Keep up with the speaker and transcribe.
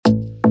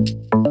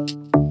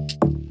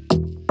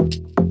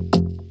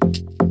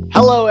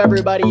Hello,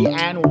 everybody,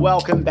 and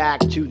welcome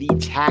back to the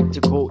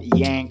Tactical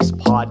Yanks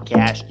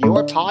podcast,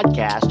 your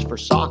podcast for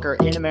soccer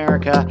in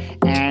America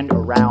and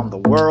around the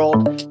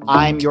world.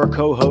 I'm your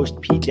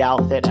co-host, Pete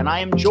Douthit, and I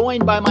am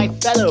joined by my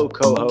fellow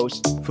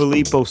co-host,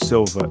 Filippo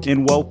Silva,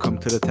 and welcome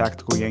to the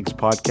Tactical Yanks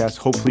podcast.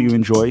 Hopefully you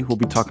enjoy. We'll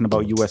be talking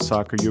about U.S.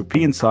 soccer,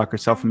 European soccer,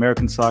 South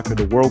American soccer,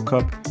 the World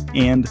Cup,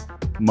 and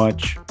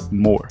much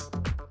more.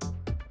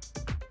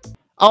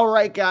 All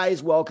right,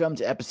 guys, welcome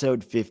to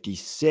episode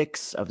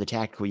 56 of the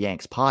Tactical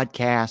Yanks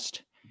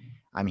podcast.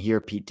 I'm here,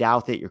 Pete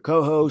Douthit, your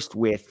co-host,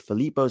 with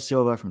Filippo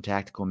Silva from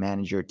Tactical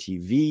Manager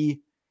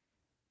TV.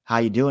 How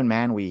you doing,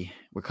 man?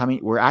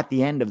 We're at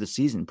the end of the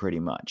season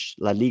pretty much.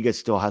 La Liga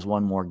still has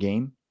one more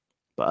game,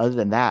 but other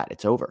than that,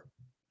 it's over.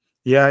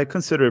 Yeah, I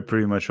consider it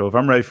pretty much over.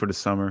 I'm ready for the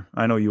summer.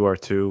 I know you are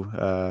too.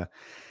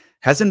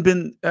 Hasn't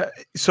been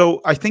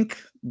so I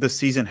think the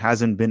season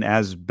hasn't been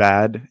as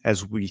bad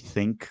as we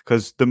think,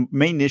 because the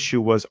main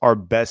issue was our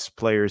best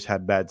players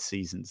had bad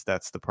seasons.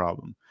 That's the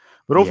problem.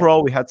 But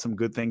overall, we had some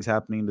good things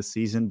happening in the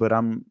season, but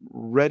I'm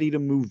ready to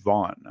move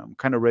on. I'm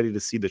kind of ready to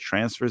see the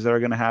transfers that are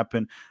going to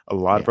happen. A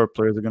lot of our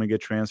players are going to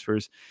get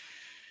transfers.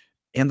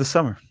 And the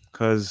summer,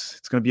 because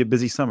it's going to be a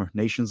busy summer.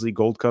 Nations League,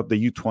 Gold Cup,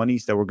 the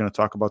U20s that we're going to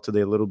talk about today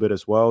a little bit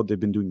as well. They've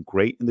been doing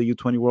great in the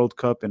U20 World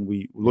Cup, and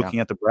looking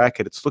at the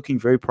bracket, it's looking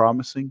very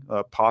promising.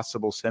 A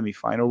possible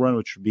semifinal run,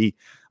 which would be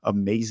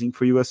amazing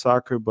for U.S.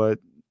 soccer, but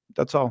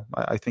that's all.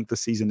 I think the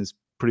season is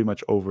pretty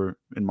much over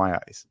in my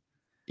eyes.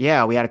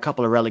 Yeah, we had a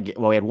couple of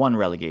we had one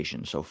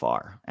relegation so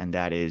far, and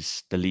that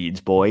is the Leeds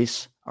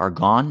boys are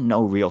gone.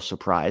 No real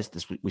surprise.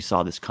 We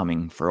saw this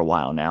coming for a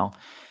while now.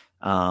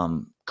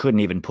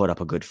 Couldn't even put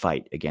up a good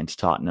fight against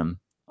Tottenham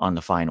on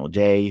the final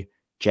day.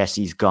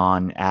 Jesse's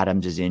gone.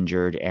 Adams is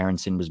injured.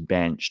 Aronson was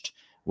benched.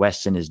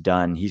 Weston is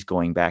done. He's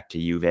going back to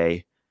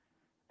Juve.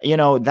 You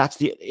know,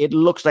 it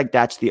looks like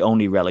that's the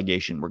only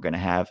relegation we're going to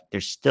have.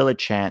 There's still a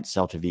chance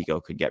Celta Vigo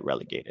could get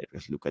relegated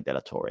with Luca de la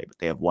Torre, but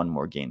they have one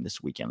more game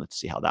this weekend. Let's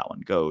see how that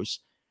one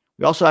goes.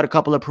 We also had a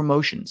couple of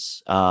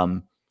promotions.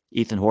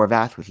 Ethan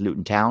Horvath with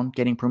Luton Town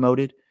getting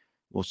promoted.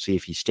 We'll see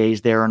if he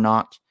stays there or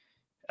not.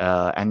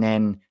 And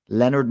then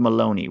Leonard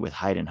Maloney with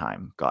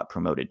Heidenheim got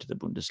promoted to the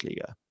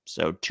Bundesliga.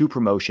 So 2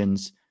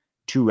 promotions,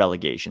 2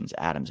 relegations,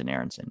 Adams and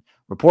Aronson.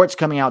 Reports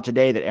coming out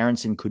today that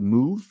Aronson could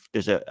move.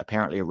 There's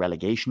apparently a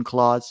relegation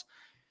clause.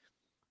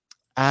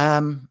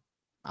 I'm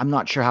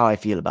not sure how I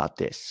feel about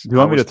this. Do you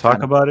want me to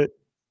talk about it?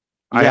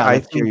 Yeah,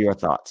 let's hear your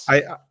thoughts.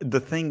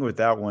 The thing with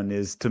that one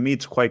is, to me,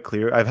 it's quite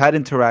clear. I've had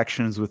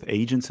interactions with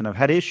agents, and I've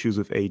had issues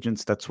with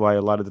agents. That's why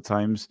a lot of the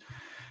times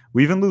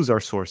we even lose our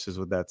sources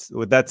with that.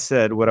 With that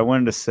said, what I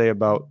wanted to say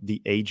about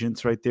the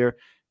agents right there,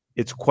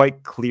 it's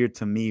quite clear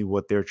to me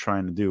what they're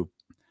trying to do.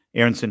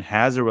 Aronson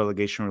has a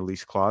relegation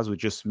release clause, which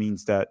just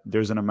means that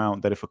there's an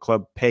amount that if a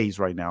club pays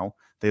right now,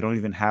 they don't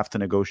even have to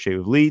negotiate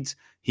with Leeds.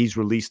 He's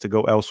released to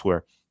go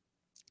elsewhere.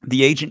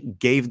 The agent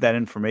gave that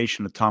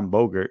information to Tom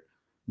Bogert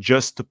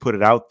just to put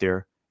it out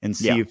there and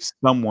see if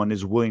someone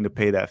is willing to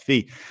pay that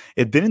fee.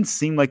 It didn't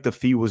seem like the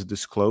fee was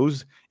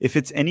disclosed. If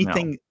it's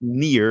anything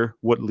near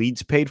what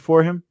Leeds paid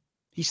for him,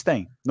 he's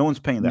staying. No one's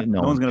paying that.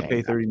 No one's going to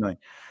pay $30 million.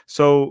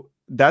 So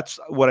that's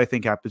what I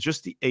think happens.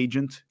 Just the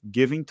agent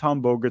giving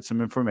Tom Bogert some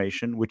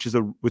information, which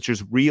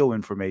is real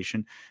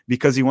information,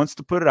 because he wants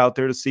to put it out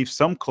there to see if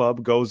some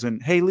club goes in,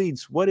 hey,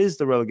 Leeds, what is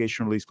the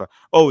relegation release clause?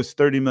 Oh, it's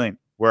 $30 million.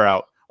 We're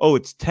out. Oh,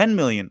 it's $10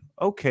 million.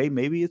 Okay,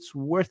 maybe it's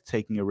worth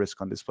taking a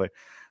risk on this player.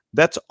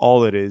 That's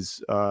all it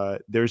is.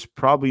 There's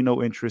probably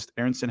no interest.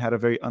 Aronson had a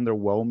very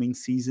underwhelming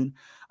season.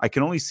 I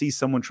can only see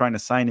someone trying to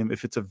sign him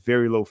if it's a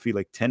very low fee,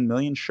 like $10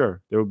 million.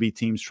 Sure, there will be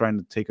teams trying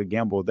to take a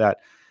gamble with that.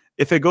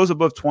 If it goes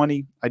above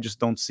 20, I just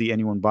don't see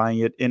anyone buying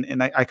it.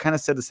 And I kind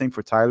of said the same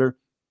for Tyler.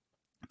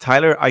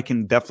 Tyler, I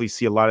can definitely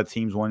see a lot of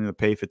teams wanting to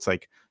pay if it's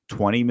like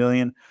 20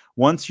 million.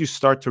 Once you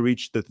start to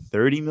reach the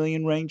 30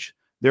 million range,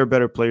 there are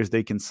better players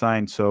they can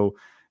sign. So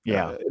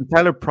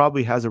Tyler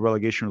probably has a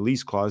relegation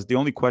release clause. The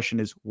only question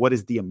is, what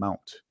is the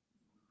amount?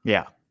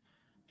 Yeah.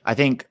 I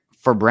think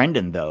for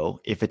Brendan, though,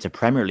 if it's a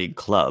Premier League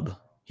club,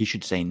 he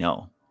should say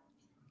no.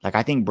 Like,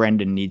 I think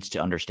Brendan needs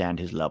to understand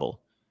his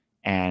level.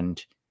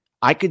 And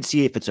I could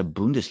see if it's a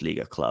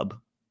Bundesliga club,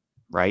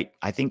 right?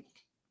 I think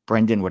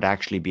Brendan would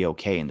actually be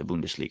okay in the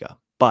Bundesliga.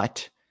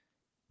 But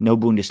no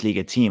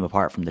Bundesliga team,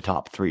 apart from the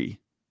top 3,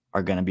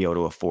 are going to be able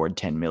to afford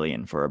 10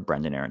 million for a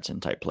Brendan Aronson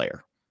type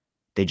player.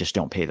 They just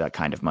don't pay that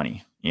kind of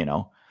money, you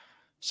know?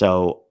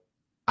 So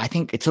I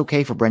think it's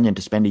okay for Brendan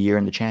to spend a year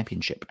in the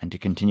Championship and to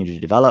continue to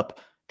develop,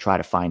 try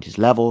to find his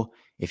level.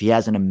 If he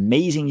has an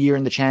amazing year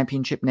in the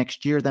Championship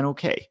next year, then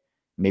okay.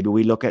 Maybe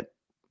we look at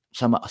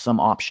some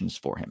options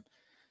for him,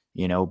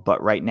 you know?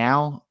 But right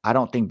now, I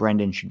don't think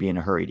Brendan should be in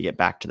a hurry to get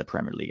back to the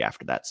Premier League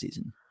after that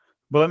season.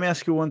 But let me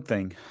ask you one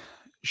thing.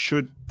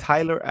 Should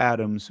Tyler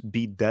Adams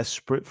be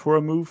desperate for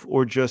a move,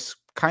 or just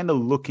kind of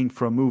looking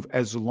for a move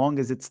as long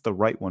as it's the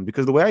right one?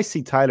 Because the way I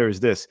see Tyler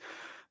is this.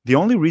 The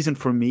only reason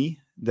for me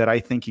that I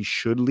think he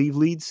should leave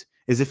Leeds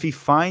is if he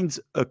finds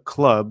a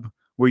club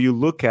where you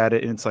look at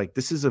it and it's like,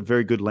 this is a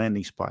very good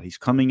landing spot. He's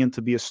coming in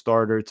to be a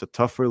starter. It's a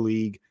tougher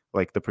league.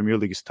 Like the Premier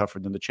League is tougher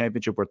than the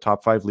Championship or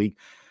top five league.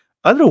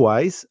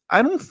 Otherwise,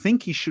 I don't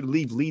think he should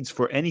leave Leeds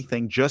for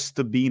anything just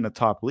to be in a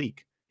top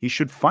league. He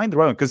should find the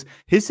right one because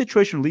his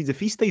situation with Leeds, if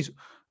he stays,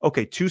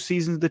 okay, 2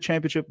 seasons of the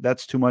Championship,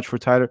 that's too much for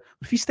Tyler.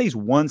 If he stays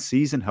 1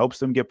 season, helps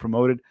them get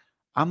promoted,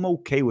 I'm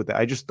okay with that.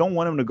 I just don't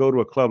want him to go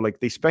to a club like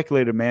they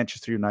speculated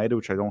Manchester United,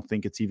 which I don't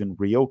think it's even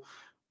real.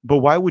 But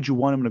why would you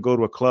want him to go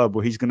to a club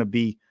where he's going to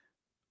be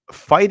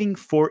fighting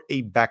for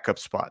a backup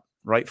spot,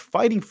 right?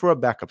 Fighting for a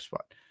backup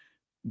spot.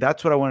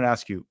 That's what I wanted to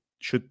ask you.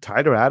 Should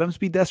Tyler Adams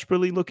be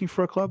desperately looking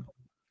for a club?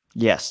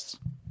 Yes.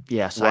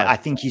 Yes. I Why?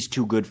 think he's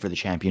too good for the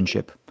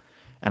championship.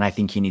 And I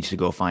think he needs to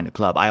go find a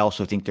club. I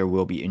also think there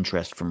will be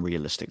interest from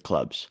realistic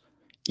clubs,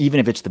 even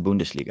if it's the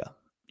Bundesliga,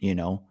 you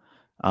know.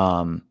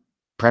 Um,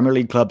 Premier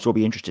League clubs will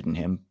be interested in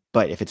him.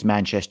 But if it's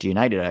Manchester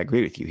United, I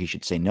agree with you. He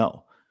should say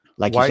no.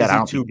 Like you Why said, is I he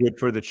don't too think. good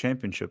for the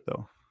championship,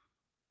 though?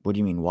 What do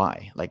you mean?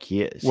 Why? Like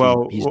he is.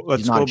 Well, He's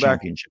let's not go a back.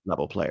 championship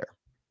level player.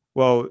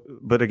 Well,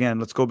 but again,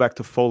 let's go back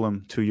to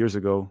Fulham 2 years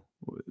ago.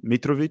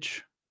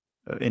 Mitrovic,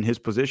 in his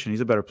position, he's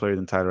a better player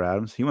than Tyler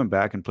Adams. He went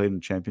back and played in the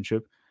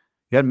championship.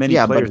 He had many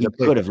Yeah, but players he that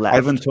played. could have Ivan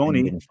left and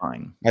Tony, been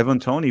fine. Ivan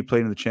Tony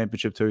played in the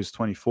championship till he was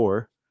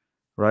 24,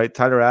 right?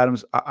 Tyler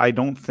Adams, I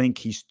don't think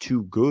he's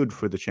too good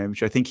for the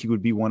championship. I think he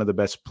would be one of the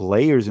best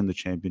players in the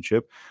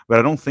championship, but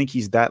I don't think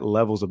he's that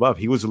levels above.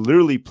 He was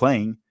literally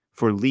playing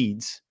for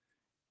Leeds,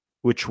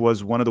 which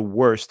was one of the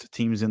worst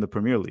teams in the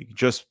Premier League,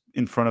 just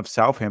in front of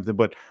Southampton.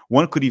 But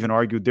one could even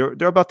argue they're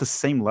about the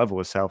same level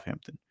as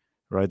Southampton,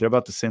 right? They're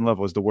about the same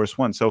level as the worst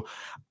one. So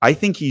I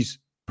think he's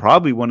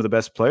probably one of the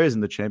best players in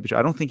the championship.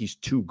 I don't think he's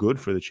too good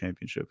for the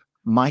championship.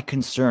 My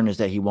concern is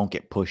that he won't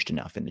get pushed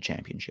enough in the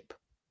championship,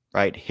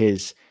 right?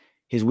 His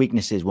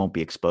weaknesses won't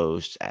be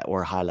exposed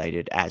or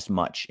highlighted as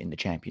much in the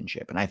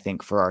championship. And I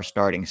think for our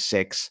starting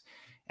six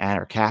and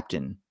our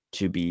captain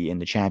to be in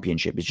the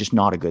championship is just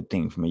not a good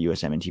thing from a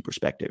USMNT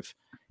perspective.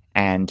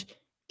 And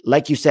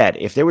like you said,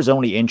 if there was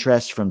only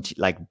interest from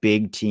like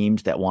big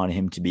teams that wanted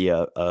him to be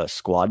a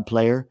squad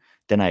player,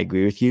 then I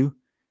agree with you.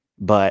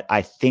 But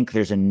I think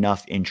there's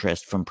enough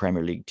interest from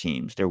Premier League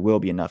teams. There will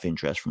be enough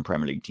interest from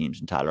Premier League teams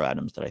in Tyler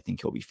Adams that I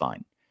think he'll be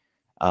fine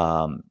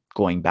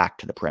going back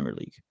to the Premier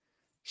League.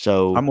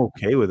 So I'm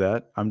okay with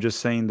that. I'm just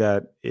saying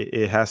that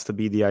it has to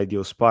be the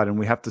ideal spot. And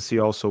we have to see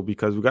also,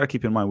 because we got to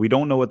keep in mind, we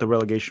don't know what the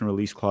relegation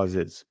release clause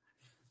is.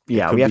 It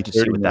yeah, we could have be to see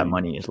 30 what that million.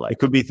 money is It like.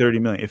 could be 30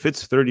 million. If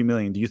it's 30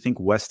 million, do you think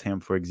West Ham,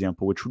 for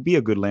example, which would be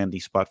a good landing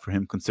spot for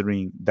him,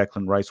 considering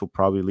Declan Rice will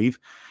probably leave,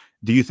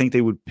 do you think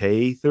they would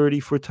pay 30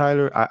 for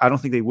Tyler? I don't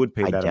think they would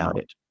pay I that doubt amount.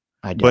 it.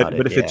 I doubt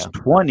But it. if it's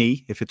Yeah.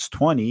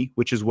 20,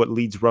 which is what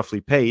Leeds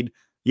roughly paid,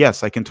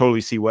 yes, I can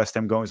totally see West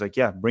Ham going. It's like,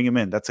 yeah, bring him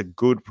in. That's a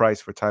good price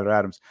for Tyler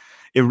Adams.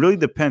 It really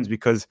depends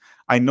because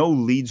I know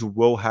Leeds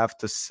will have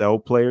to sell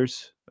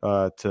players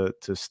to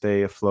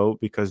stay afloat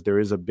because there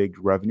is a big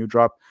revenue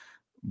drop,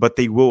 but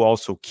they will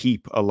also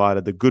keep a lot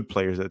of the good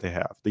players that they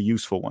have, the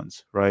useful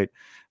ones, right?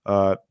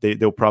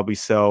 They'll probably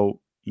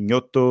sell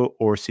Ignoto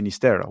or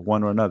Sinistera,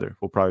 one or another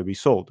will probably be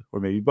sold, or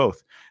maybe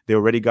both. They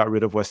already got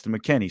rid of Weston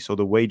McKennie, so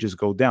the wages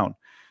go down.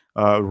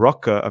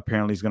 Rocca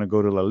apparently is going to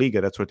go to La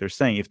Liga. That's what they're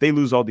saying. If they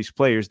lose all these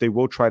players, they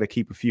will try to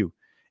keep a few.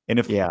 And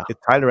Yeah. if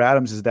Tyler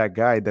Adams is that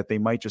guy that they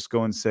might just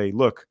go and say,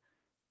 look,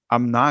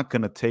 I'm not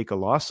going to take a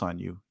loss on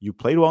you. You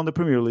played well in the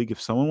Premier League.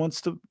 If someone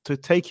wants to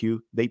take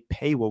you, they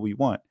pay what we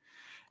want.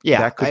 Yeah.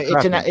 That could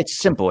happen. It's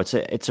simple.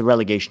 It's a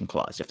relegation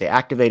clause. If they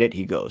activate it,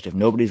 he goes. If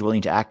nobody's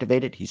willing to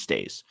activate it, he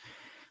stays.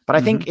 But I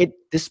Mm-hmm. think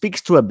this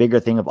speaks to a bigger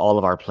thing of all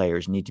of our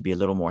players need to be a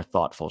little more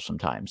thoughtful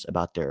sometimes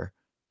about their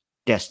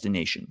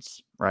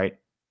destinations, right?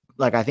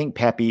 Like I think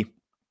Pepe,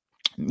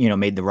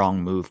 made the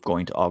wrong move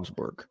going to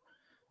Augsburg.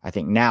 I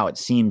think now it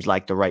seems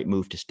like the right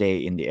move to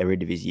stay in the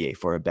Eredivisie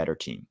for a better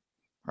team,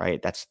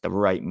 right? That's the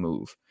right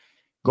move.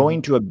 Mm-hmm.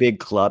 Going to a big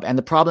club, and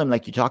the problem,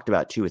 like you talked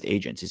about too, with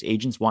agents, is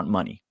agents want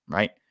money,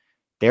 right?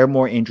 They're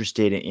more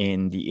interested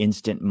in the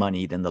instant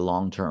money than the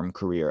long-term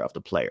career of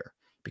the player.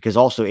 Because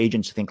also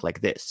agents think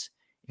like this: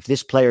 if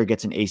this player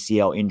gets an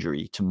ACL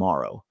injury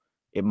tomorrow,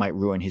 it might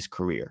ruin his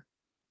career,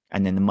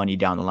 and then the money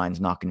down the line is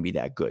not going to be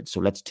that good.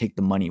 So let's take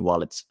the money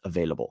while it's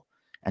available.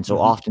 And so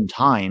Mm-hmm.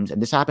 oftentimes,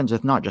 and this happens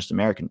with not just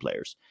American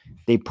players,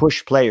 they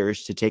push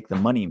players to take the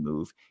money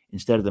move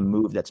instead of the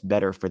move that's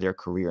better for their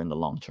career in the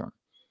long term,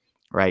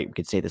 right? We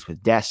could say this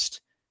with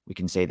Dest. We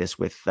can say this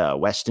with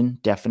Weston,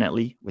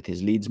 definitely, with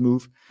his Leeds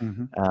move.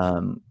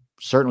 Mm-hmm.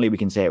 Certainly, we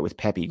can say it with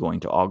Pepe going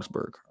to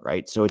Augsburg,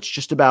 right? So it's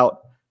just about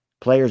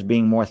players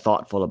being more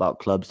thoughtful about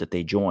clubs that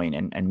they join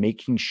and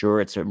making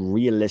sure it's a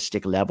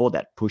realistic level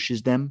that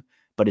pushes them,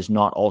 but is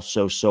not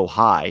also so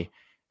high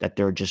that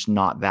they're just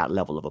not that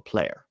level of a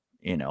player.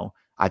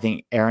 I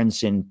think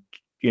Aronson,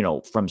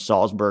 from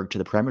Salzburg to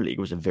the Premier League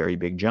was a very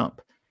big jump.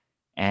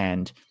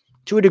 And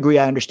to a degree,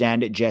 I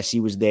understand it. Jesse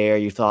was there.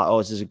 You thought, oh,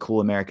 this is a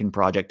cool American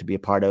project to be a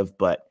part of,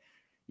 but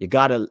you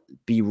got to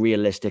be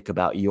realistic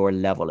about your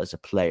level as a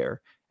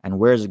player and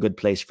where's a good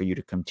place for you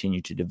to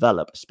continue to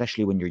develop,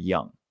 especially when you're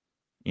young,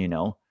 you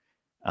know?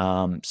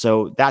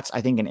 So that's,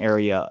 I think, an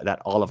area that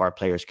all of our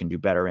players can do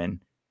better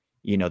in.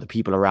 The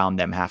people around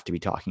them have to be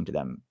talking to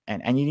them.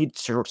 And you need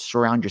to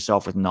surround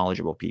yourself with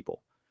knowledgeable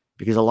people,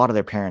 because a lot of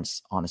their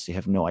parents honestly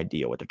have no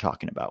idea what they're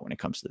talking about when it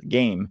comes to the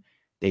game.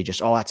 They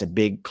just, oh, that's a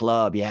big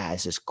club. Yeah,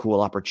 it's this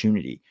cool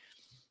opportunity.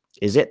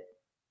 Is it?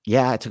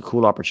 Yeah, it's a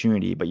cool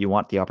opportunity, but you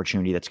want the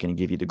opportunity that's going to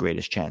give you the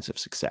greatest chance of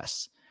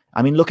success.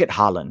 I mean, look at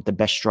Haaland, the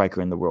best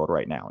striker in the world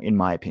right now, in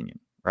my opinion,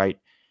 right?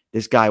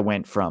 This guy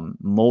went from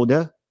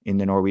Molde in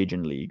the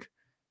Norwegian league,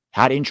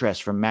 had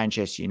interest from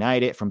Manchester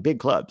United, from big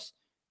clubs.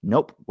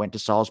 Nope, went to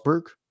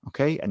Salzburg,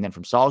 okay? And then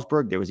from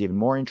Salzburg, there was even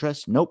more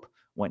interest. Nope,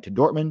 went to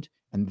Dortmund,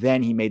 and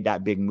then he made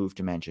that big move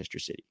to Manchester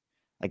City.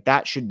 Like,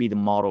 that should be the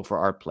model for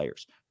our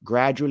players.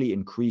 Gradually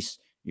increase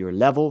your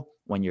level.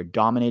 When you're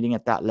dominating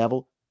at that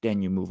level,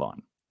 then you move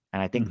on.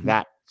 And I think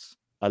that's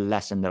a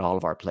lesson that all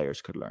of our players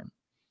could learn.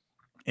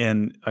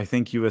 And I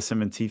think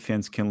USMNT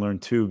fans can learn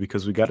too,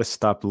 because we got to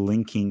stop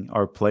linking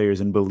our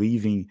players and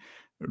believing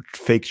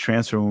fake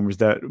transfer rumors,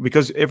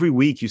 because every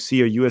week you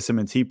see a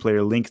USMNT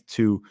player linked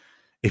to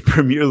a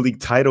Premier League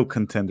title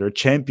contender, a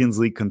Champions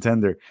League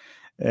contender,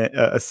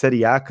 a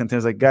Serie A contender.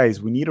 It's like,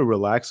 guys, we need to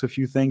relax a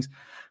few things.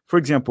 For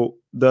example,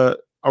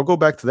 I'll go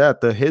back to that,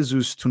 the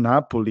Jesus to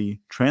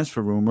Napoli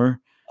transfer rumor.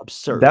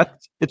 Absurd.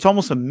 It's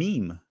almost a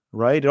meme,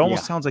 right? It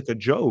almost sounds like a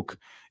joke.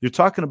 You're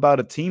talking about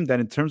a team that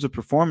in terms of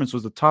performance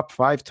was the top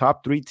 5,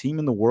 top 3 team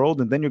in the world,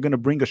 and then you're going to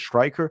bring a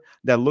striker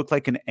that looked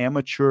like an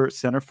amateur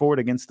center forward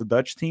against the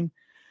Dutch team.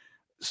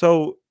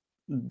 So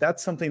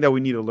that's something that we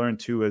need to learn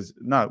too, as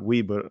not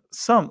we, but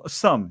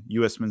some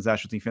U.S. men's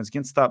national team fans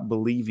can stop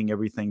believing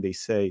everything they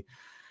say.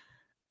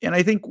 And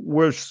I think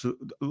a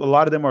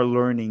lot of them are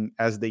learning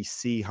as they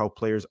see how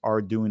players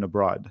are doing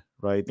abroad,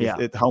 right?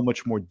 Yeah. How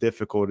much more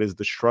difficult it is,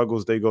 the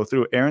struggles they go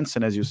through.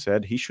 Aronson, as you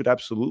said, he should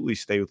absolutely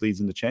stay with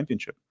Leeds in the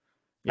championship.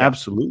 Yeah.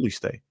 Absolutely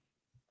stay.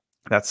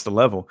 That's the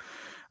level.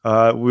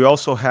 We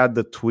also had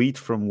the tweet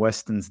from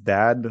Weston's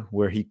dad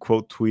where he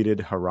quote tweeted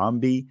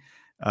Harambe.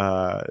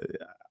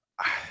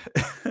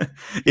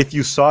 If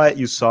you saw it,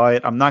 you saw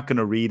it. I'm not going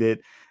to read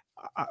it.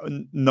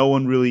 No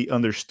one really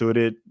understood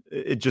it.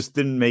 It just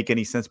didn't make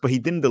any sense, but he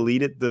didn't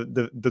delete it.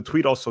 The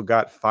tweet also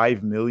got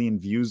 5 million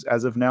views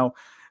as of now,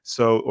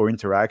 or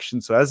interaction.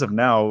 So as of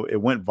now,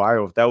 it went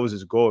viral. If that was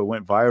his goal, it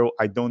went viral.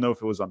 I don't know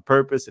if it was on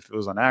purpose, if it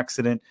was on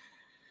accident.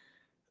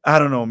 I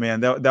don't know,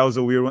 man. That was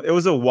a weird one. It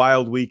was a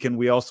wild weekend.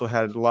 We also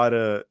had a lot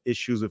of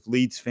issues with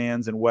Leeds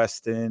fans in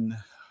Weston.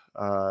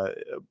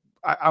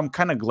 I'm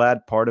kind of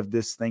glad part of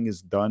this thing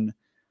is done,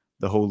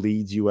 the whole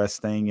Leeds US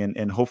thing,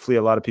 and hopefully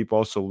a lot of people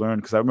also learn,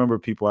 because I remember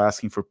people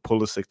asking for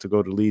Pulisic to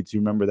go to Leeds. You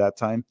remember that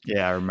time?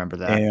 Yeah, I remember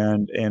that.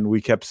 And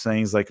we kept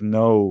saying, it's like,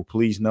 no,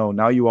 please, no.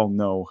 Now you all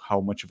know how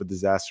much of a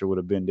disaster it would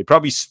have been. They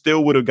probably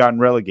still would have gotten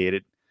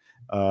relegated.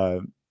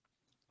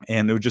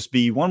 And it would just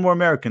be one more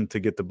American to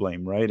get the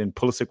blame, right? And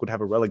Pulisic would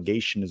have a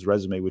relegation in his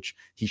resume, which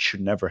he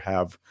should never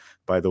have,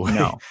 by the way.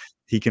 No.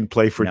 He can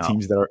play for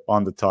teams that are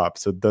on the top,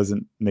 so it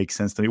doesn't make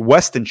sense to me.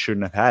 Weston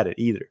shouldn't have had it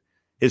either.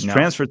 His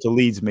transfer to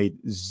Leeds made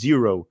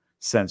zero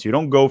sense. You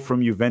don't go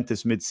from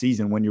Juventus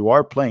mid-season when you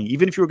are playing.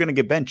 Even if you were going to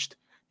get benched,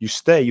 you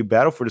stay, you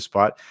battle for the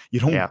spot.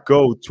 You don't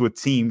go to a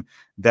team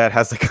that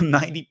has like a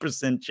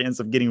 90% chance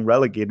of getting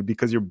relegated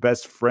because your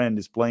best friend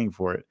is playing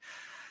for it.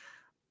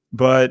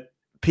 But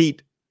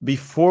Pete,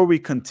 before we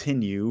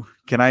continue,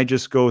 can I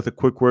just go with a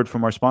quick word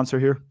from our sponsor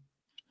here?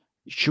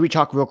 Should we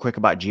talk real quick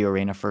about Gio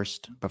Reyna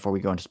first before we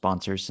go into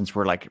sponsors, since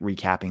we're like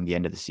recapping the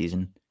end of the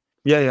season?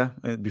 Yeah.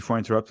 Before I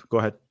interrupt, go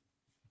ahead.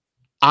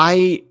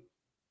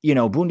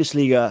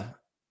 Bundesliga,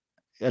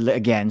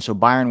 again, so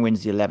Bayern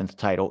wins the 11th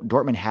title.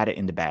 Dortmund had it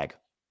in the bag.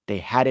 They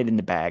had it in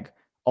the bag.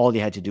 All they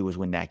had to do was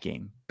win that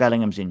game.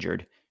 Bellingham's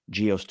injured.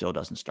 Gio still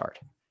doesn't start.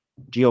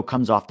 Gio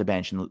comes off the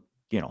bench and,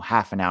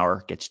 half an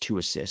hour, gets 2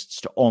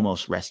 assists to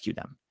almost rescue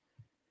them.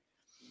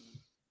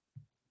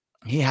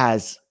 He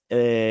has,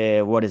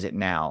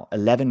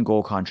 11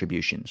 goal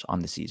contributions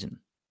on the season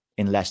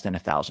in less than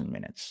 1,000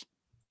 minutes.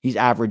 He's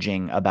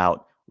averaging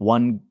about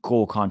 1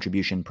 goal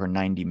contribution per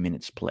 90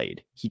 minutes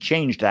played. He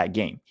changed that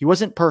game. He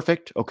wasn't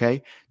perfect,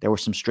 okay? There were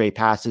some stray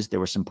passes. There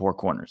were some poor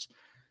corners.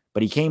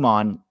 But he came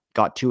on,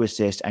 got 2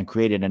 assists, and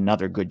created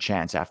another good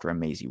chance after a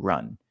mazy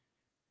run.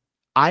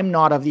 I'm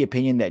not of the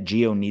opinion that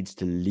Gio needs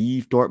to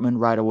leave Dortmund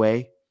right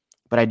away,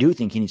 but I do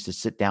think he needs to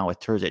sit down with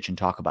Terzic and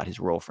talk about his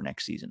role for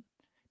next season.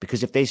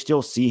 Because if they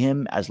still see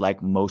him as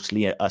like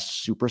mostly a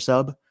super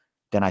sub,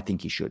 then I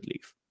think he should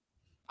leave.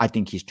 I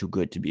think he's too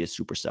good to be a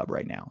super sub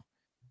right now.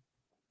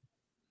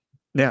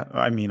 Yeah,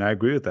 I mean, I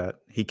agree with that.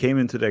 He came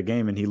into that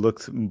game and he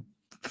looked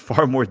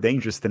far more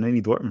dangerous than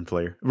any Dortmund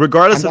player,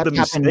 regardless of the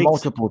mistakes.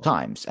 Multiple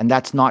times, and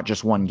that's not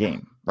just one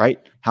game, right?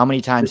 How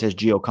many times has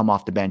Gio come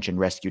off the bench and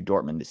rescued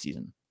Dortmund this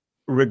season?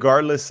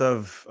 Regardless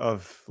of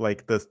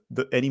like the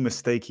any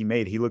mistake he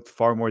made, he looked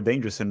far more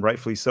dangerous, and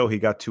rightfully so. He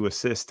got 2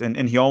 assists,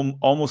 and he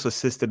almost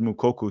assisted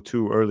Moukoko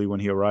too early when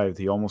he arrived.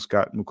 He almost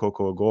got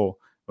Moukoko a goal,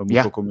 but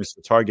Moukoko missed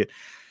the target.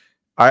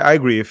 I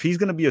agree. If he's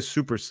going to be a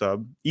super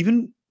sub,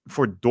 even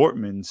for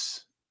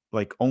Dortmund's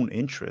like own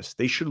interest,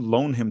 they should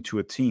loan him to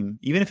a team,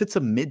 even if it's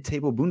a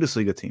mid-table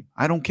Bundesliga team.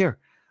 I don't care.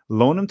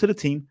 Loan him to the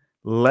team.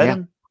 Let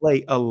him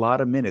play a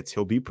lot of minutes.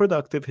 He'll be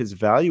productive. His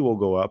value will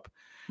go up.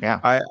 Yeah.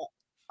 I,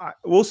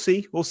 we'll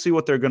see. We'll see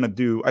what they're gonna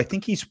do. I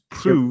think he's Hear,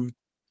 proved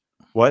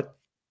what.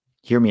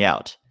 hear me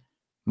out.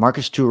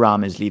 Marcus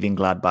Thuram is leaving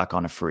Gladbach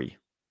on a free.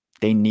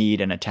 They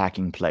need an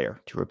attacking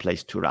player to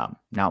replace Thuram.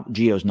 Now,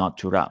 Gio's not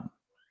Thuram,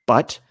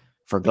 but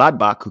for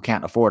Gladbach, who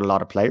can't afford a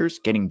lot of players,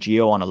 getting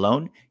Gio on a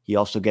loan, he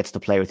also gets to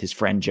play with his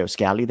friend Joe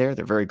Scally there.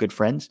 They're very good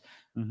friends.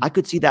 Mhm. I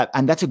could see that,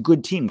 and that's a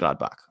good team,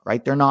 Gladbach,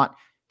 right? They're not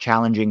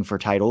challenging for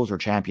titles or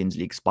Champions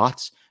League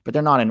spots, but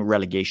they're not in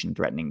relegation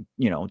threatening.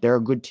 They're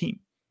a good team.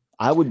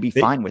 I would be They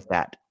fine with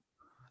that.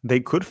 they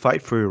could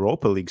fight for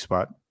Europa League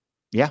spot.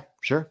 Yeah,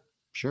 sure.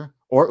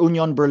 Or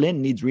Union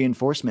Berlin needs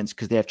reinforcements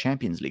because they have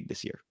Champions League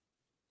this year.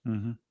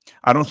 Mhm.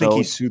 I don't think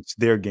he So suits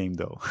their game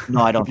though.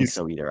 no, I don't If you think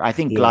so either. I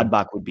think Yeah,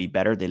 Gladbach would be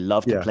better. They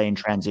love to yeah, play in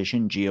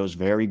transition. Gio's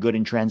very good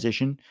in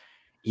transition.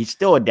 He's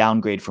still a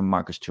downgrade from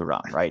Marcus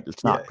Thuram, right?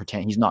 Let's yeah. not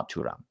pretend he's not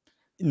Thuram,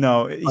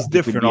 No, but he's he could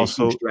different be a huge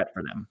also. threat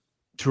for them.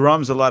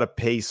 Thuram's a lot of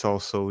pace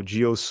also.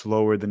 Gio's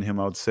slower than him,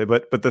 I would say.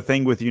 But the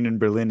thing with Union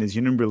Berlin is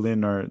Union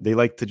Berlin they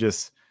like to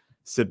just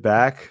sit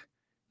back,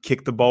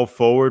 kick the ball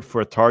forward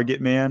for a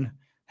target man,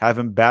 have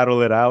him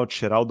battle it out.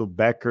 Geraldo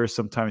Becker,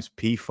 sometimes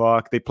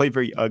Pfok. They play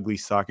very ugly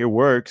soccer. It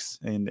works,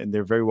 and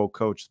they're very well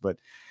coached, but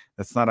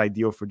that's not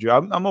ideal for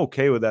Gio. I'm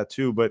okay with that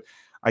too, but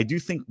I do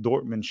think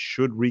Dortmund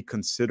should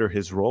reconsider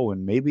his role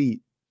and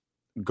maybe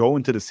go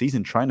into the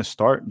season trying to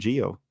start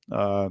Gio.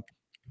 Well,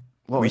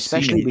 We've seen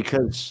especially it.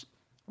 because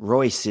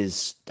Royce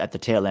is at the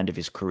tail end of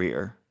his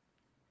career,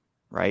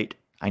 right?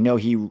 I know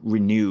he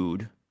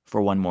renewed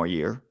for one more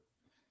year,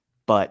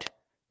 but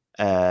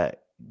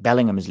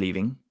Bellingham is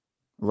leaving.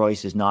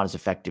 Royce is not as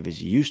effective as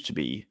he used to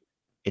be.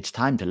 It's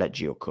time to let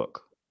Gio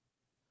cook.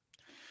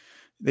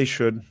 They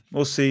should.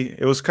 We'll see.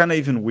 It was kind of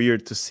even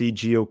weird to see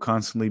Gio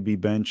constantly be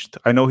benched.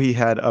 I know he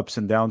had ups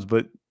and downs,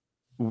 but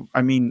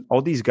I mean,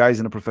 all these guys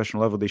in a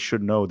professional level, they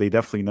should know. They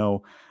definitely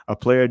know a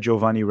player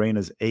Giovanni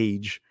Reina's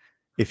age.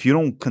 If you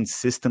don't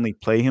consistently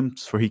play him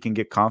so he can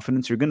get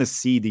confidence, you're going to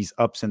see these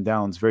ups and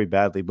downs very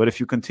badly. But if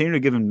you continue to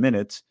give him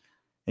minutes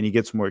and he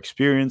gets more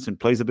experience and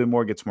plays a bit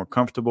more, gets more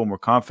comfortable, more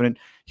confident,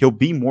 he'll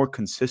be more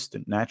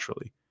consistent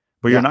naturally.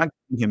 But you're Yeah. not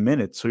giving him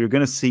minutes, so you're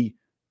going to see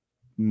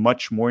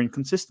much more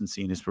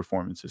inconsistency in his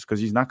performances because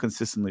he's not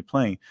consistently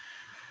playing.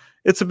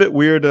 It's a bit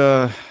weird.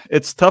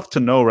 It's tough to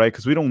know, right?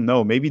 Because we don't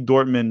know. Maybe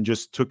Dortmund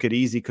just took it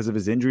easy because of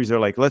his injuries. They're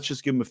like, let's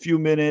just give him a few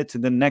minutes,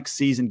 and then next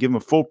season give him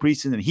a full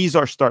preseason, and he's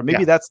our start. Maybe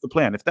Yeah. that's the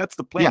plan. If that's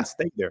the plan, Yeah.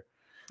 stay there.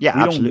 Yeah, We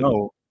don't absolutely.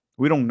 know.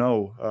 We don't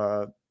know.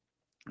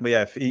 But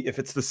yeah, if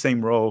it's the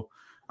same role,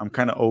 I'm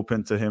kind of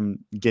open to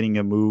him getting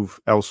a move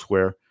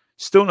elsewhere.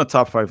 Still in a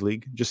top 5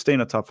 league. Just stay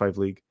in a top 5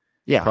 league.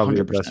 Yeah, Probably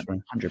the best 100%. for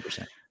him.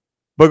 100%.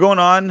 But going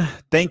on,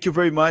 thank you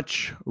very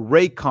much,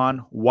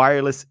 Raycon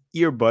Wireless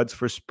Earbuds,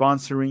 for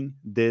sponsoring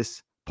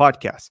this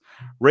podcast.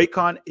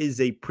 Raycon is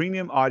a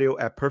premium audio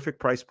at perfect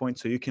price point,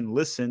 so you can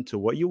listen to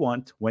what you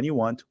want when you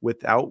want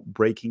without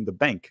breaking the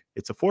bank.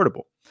 It's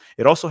affordable.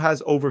 It also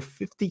has over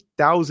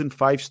 50,000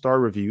 5-star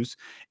reviews,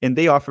 and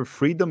they offer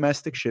free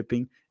domestic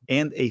shipping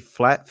and a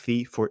flat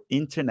fee for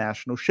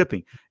international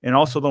shipping. And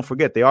also, don't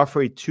forget, they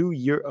offer a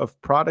 2-year of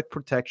product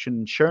protection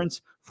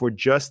insurance for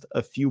just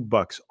a few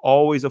bucks.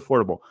 Always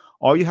affordable.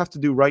 All you have to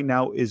do right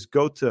now is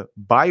go to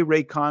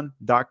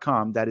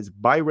buyraycon.com. That is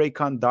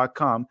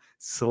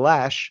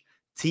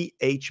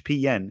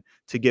buyraycon.com/THPN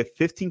to get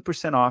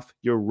 15% off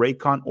your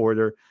Raycon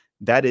order.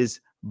 That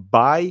is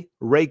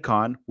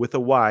buyraycon with a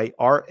Y,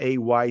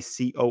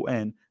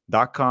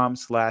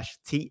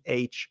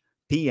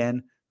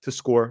 RAYCON.com/THPN to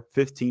score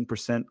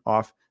 15%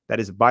 off. That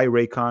is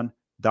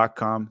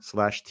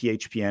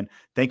buyraycon.com/THPN.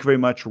 Thank you very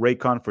much,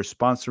 Raycon, for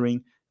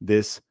sponsoring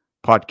this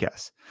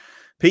podcast.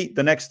 Pete,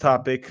 the next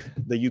topic,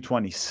 the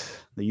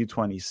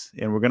U20s.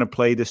 And we're going to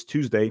play this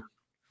Tuesday.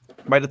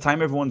 By the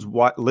time everyone's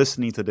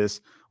listening to this,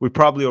 we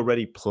probably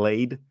already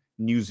played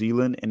New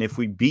Zealand. And if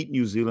we beat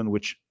New Zealand,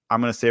 which I'm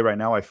going to say right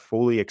now, I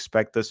fully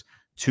expect us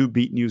to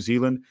beat New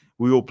Zealand,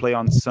 we will play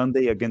on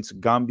Sunday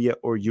against Gambia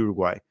or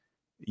Uruguay.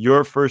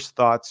 Your first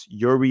thoughts,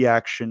 your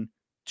reaction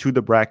to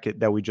the bracket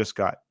that we just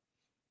got.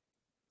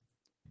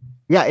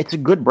 Yeah, it's a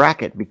good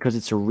bracket because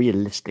it's a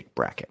realistic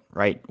bracket,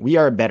 right? We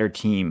are a better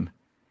team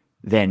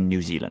than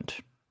New Zealand,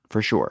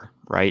 for sure,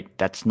 right?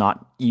 That's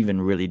not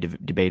even really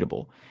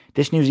debatable.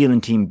 This New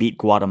Zealand team beat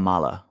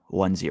Guatemala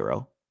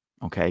 1-0,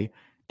 okay?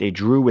 They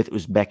drew with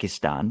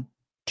Uzbekistan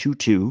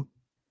 2-2,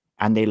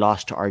 and they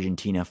lost to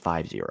Argentina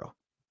 5-0.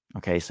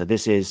 Okay, so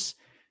this is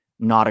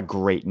not a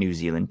great New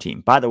Zealand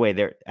team. By the way,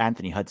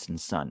 Anthony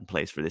Hudson's son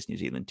plays for this New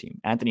Zealand team.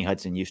 Anthony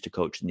Hudson used to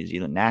coach the New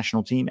Zealand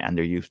national team and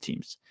their youth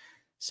teams.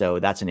 So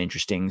that's an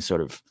interesting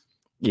sort of,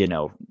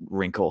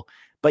 wrinkle.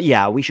 But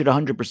yeah, we should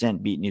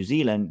 100% beat New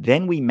Zealand.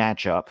 Then we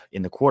match up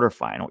in the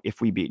quarterfinal,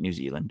 if we beat New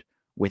Zealand,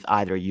 with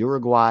either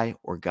Uruguay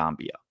or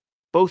Gambia.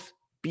 Both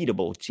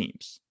beatable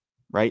teams,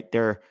 right?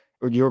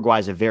 Uruguay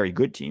is a very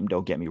good team,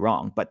 don't get me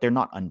wrong, but they're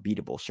not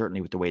unbeatable,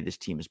 certainly with the way this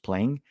team is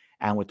playing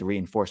and with the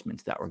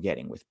reinforcements that we're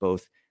getting with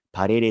both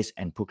Paredes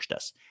and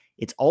Puchtas.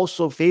 It's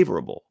also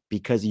favorable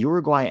because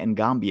Uruguay and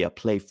Gambia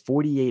play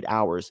 48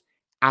 hours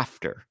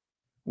after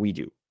we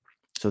do.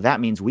 So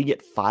that means we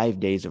get 5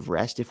 days of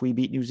rest if we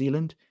beat New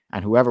Zealand,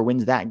 and whoever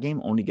wins that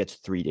game only gets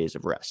 3 days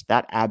of rest.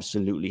 That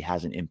absolutely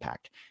has an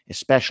impact,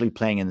 especially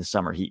playing in the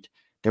summer heat.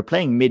 They're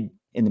playing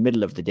in the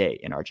middle of the day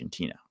in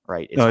Argentina,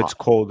 right? It's No, it's hot.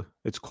 cold.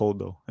 It's cold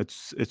though.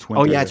 It's Oh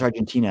winter yeah, it's there.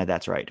 Argentina.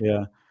 That's right.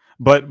 Yeah.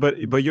 But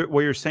what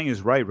you're saying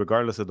is right,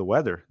 regardless of the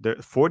weather.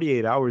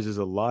 48 hours is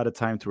a lot of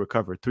time to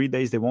recover. 3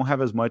 days, they won't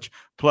have as much.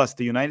 Plus,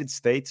 the United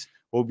States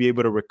will be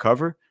able to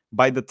recover.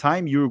 By the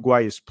time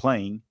Uruguay is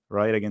playing,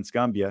 right, against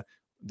Gambia,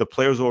 the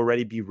players will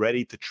already be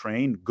ready to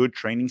train, good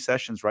training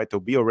sessions, right? They'll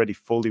be already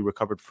fully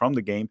recovered from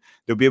the game.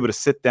 They'll be able to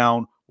sit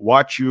down,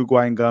 watch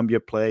Uruguay and Gambia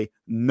play,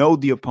 know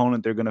the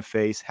opponent they're going to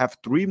face, have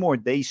 3 more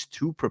days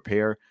to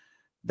prepare.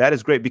 That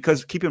is great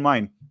because keep in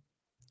mind,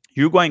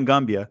 Uruguay and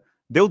Gambia,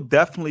 they'll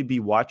definitely be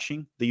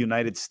watching the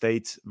United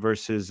States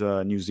versus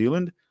New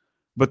Zealand,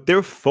 but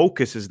their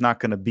focus is not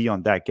going to be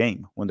on that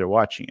game when they're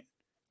watching it.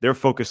 They're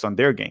focused on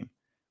their game.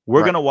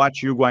 We're going Right. to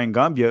watch Uruguay and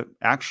Gambia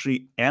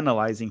actually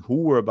analyzing who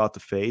we're about to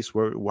face,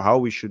 how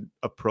we should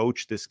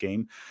approach this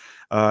game.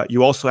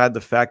 You also had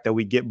the fact that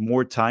we get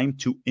more time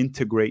to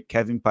integrate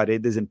Kevin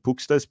Paredes and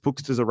Puxtas.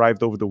 Puxtas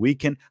arrived over the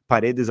weekend.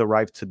 Paredes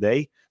arrived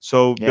today.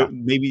 So Yeah.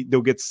 maybe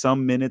they'll get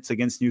some minutes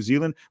against New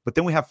Zealand, but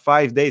then we have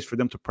 5 days for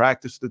them to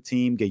practice the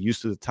team, get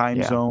used to the time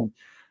Yeah. zone.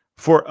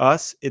 For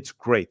us, it's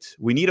great.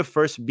 We need to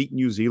first beat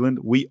New Zealand.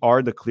 We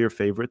are the clear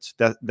favorites.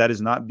 That is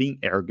not being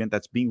arrogant.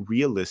 That's being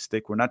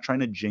realistic. We're not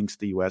trying to jinx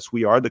the U.S.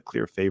 We are the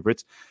clear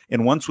favorites.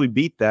 And once we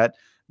beat that,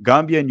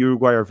 Gambia and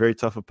Uruguay are very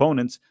tough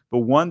opponents. But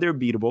one, they're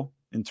beatable.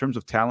 In terms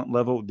of talent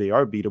level, they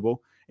are beatable.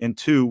 And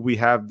two, we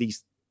have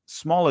these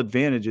small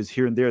advantages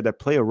here and there that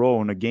play a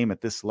role in a game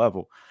at this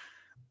level.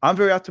 I'm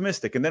very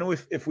optimistic. And then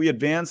if we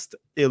advanced,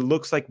 it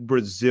looks like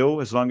Brazil,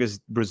 as long as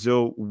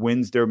Brazil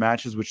wins their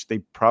matches, which they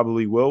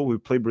probably will, we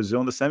play Brazil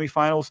in the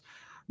semifinals.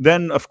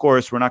 Then, of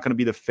course, we're not going to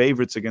be the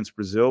favorites against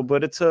Brazil,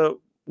 but it's a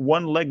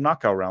one-leg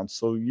knockout round.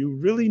 So you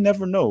really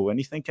never know.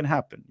 Anything can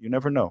happen. You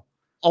never know.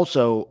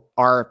 Also,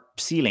 our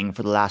ceiling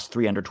for the last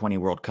 3 under-20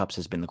 World Cups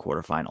has been the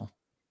quarterfinal.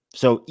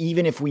 So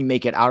even if we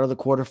make it out of the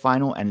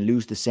quarterfinal and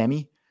lose the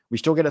semi, we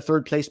still get a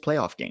third place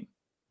playoff game,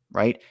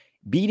 right?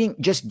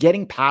 Just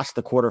getting past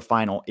the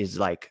quarterfinal is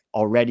like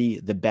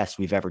already the best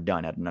we've ever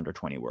done at an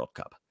under-20 World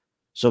Cup.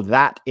 So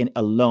that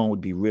alone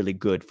would be really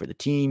good for the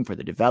team, for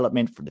the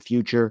development, for the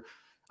future.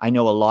 I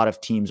know a lot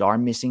of teams are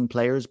missing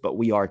players, but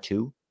we are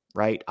too,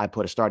 right? I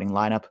put a starting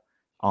lineup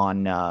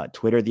on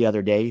Twitter the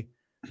other day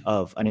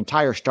of an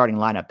entire starting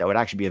lineup that would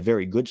actually be a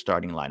very good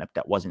starting lineup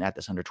that wasn't at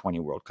this under-20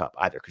 World Cup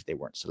either because they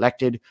weren't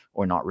selected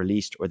or not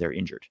released or they're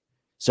injured.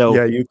 So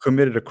yeah, you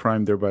committed a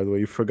crime there, by the way.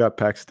 You forgot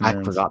Paxton I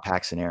Aronson. forgot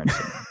Paxton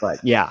Aronson.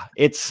 But yeah,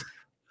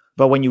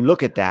 but when you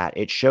look at that,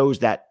 it shows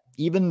that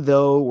even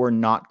though we're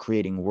not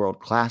creating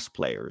world-class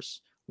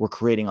players, we're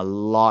creating a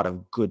lot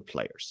of good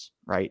players,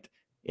 right?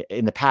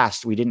 In the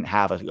past, we didn't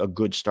have a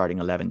good starting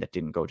 11 that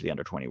didn't go to the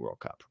under-20 World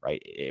Cup,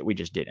 right? We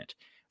just didn't.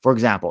 For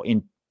example,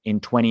 in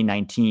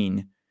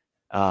 2019,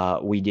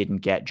 we didn't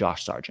get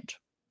Josh Sargent,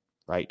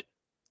 right?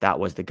 That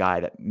was the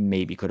guy that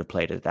maybe could have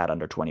played at that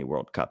under-20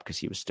 World Cup because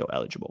he was still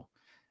eligible.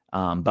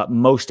 But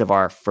most of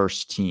our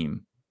first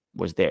team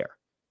was there.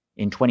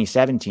 In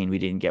 2017, we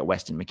didn't get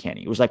Weston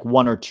McKennie. It was like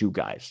 1 or 2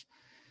 guys.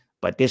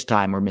 But this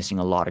time we're missing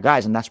a lot of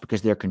guys, and that's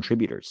because they're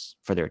contributors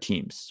for their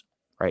teams,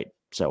 right?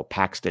 So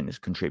Paxton is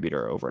a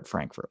contributor over at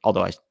Frankfurt,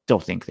 although I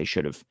still think they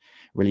should have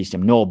released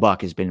him. Noel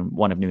Buck has been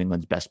one of New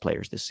England's best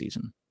players this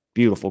season.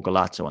 Beautiful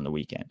Golazo on the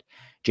weekend.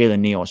 Jalen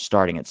Neal is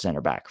starting at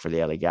center back for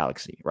the LA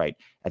Galaxy, right?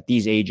 At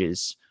these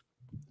ages,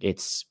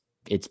 it's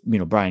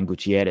Brian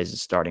Gutierrez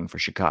is starting for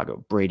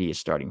Chicago. Brady is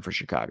starting for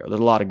Chicago. There's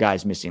a lot of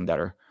guys missing that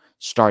are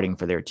starting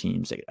for their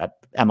teams at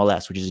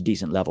MLS, which is a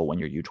decent level when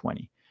you're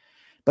U20.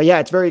 But yeah,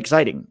 it's very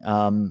exciting.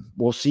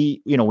 We'll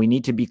see. We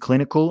need to be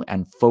clinical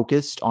and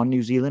focused on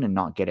New Zealand and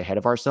not get ahead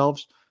of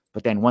ourselves.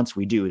 But then once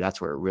we do, that's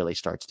where it really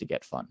starts to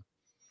get fun.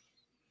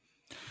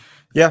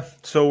 Yeah,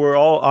 so we're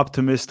all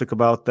optimistic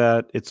about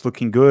that. It's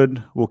looking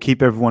good. We'll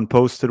keep everyone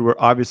posted. We're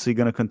obviously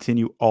going to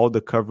continue all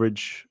the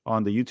coverage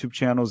on the YouTube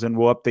channels, and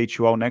we'll update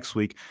you all next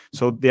week.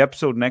 So the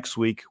episode next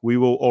week, we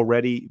will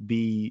already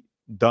be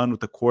done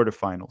with the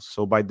quarterfinals.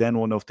 So by then,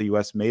 we'll know if the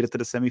U.S. made it to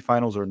the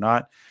semifinals or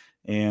not.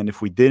 And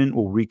if we didn't,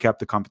 we'll recap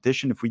the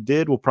competition. If we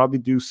did, we'll probably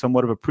do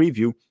somewhat of a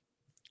preview.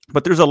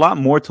 But there's a lot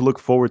more to look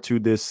forward to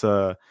this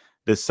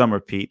summer,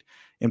 Pete.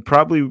 And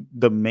probably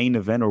the main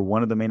event or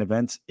one of the main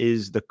events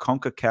is the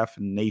CONCACAF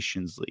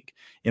Nations League.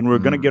 And we're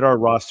going to get our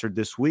roster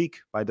this week.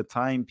 By the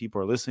time people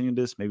are listening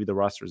to this, maybe the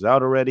roster's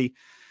out already.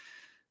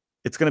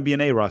 It's going to be an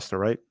A roster,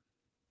 right?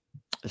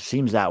 It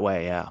seems that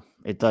way, yeah.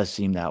 It does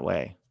seem that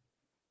way.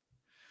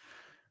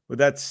 With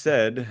that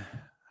said,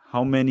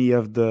 how many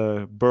of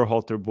the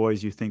Berhalter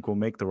boys you think will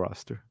make the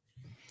roster?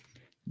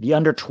 The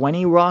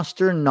under-20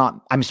 roster,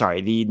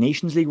 the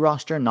Nations League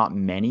roster, not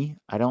many,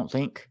 I don't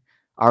think.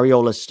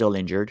 Ariola's still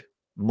injured.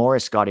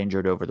 Morris got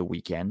injured over the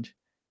weekend.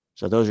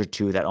 So those are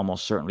 2 that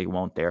almost certainly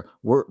won't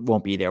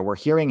be there. We're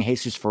hearing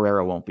Jesus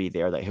Ferreira won't be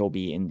there, that he'll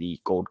be in the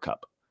Gold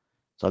Cup.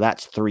 So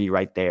that's 3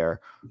 right there.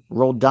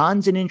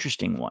 Roldan's an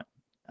interesting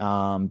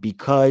one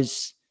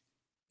because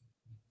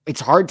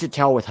it's hard to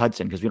tell with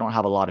Hudson because we don't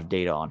have a lot of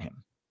data on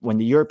him. When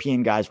the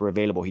European guys were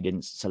available, he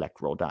didn't select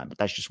Roldan, but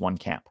that's just one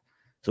camp.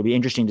 So it'll be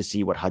interesting to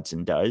see what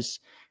Hudson does.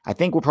 I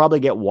think we'll probably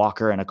get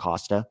Walker and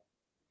Acosta,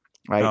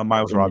 right?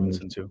 Miles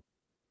Robinson too.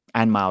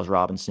 And Miles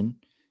Robinson.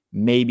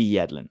 Maybe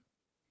Yedlin.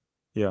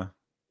 Yeah.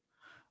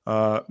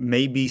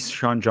 Maybe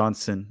Sean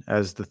Johnson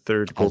as the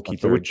third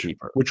goalkeeper,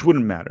 which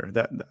wouldn't matter.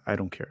 That I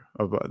don't care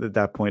about at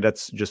that point.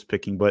 That's just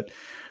picking. But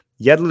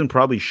Yedlin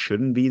probably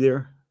shouldn't be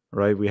there,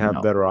 right? We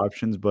have better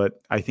options,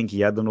 but I think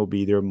Yedlin will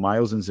be there.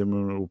 Miles and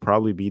Zimmerman will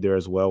probably be there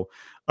as well.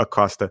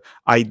 Acosta.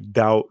 I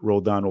doubt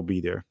Roldan will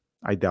be there.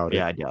 I doubt it.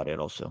 Yeah, I doubt it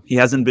also. He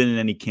hasn't been in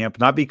any camp,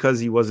 not because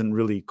he wasn't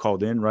really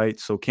called in, right?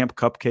 So Camp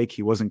Cupcake,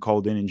 he wasn't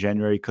called in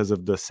January because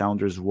of the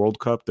Sounders World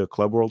Cup, the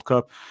Club World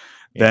Cup.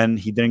 Yeah. Then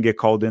he didn't get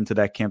called into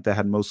that camp that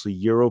had mostly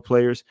Euro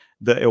players.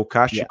 The El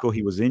Castico,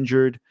 he was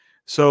injured.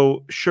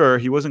 So sure,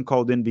 he wasn't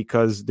called in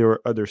because there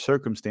were other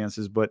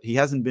circumstances, but he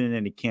hasn't been in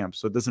any camp.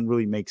 So it doesn't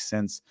really make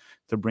sense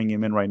to bring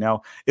him in right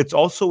now. It's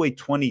also a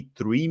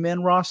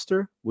 23-man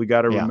roster. We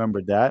got to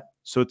remember that.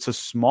 So it's a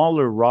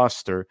smaller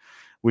roster,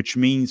 which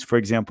means, for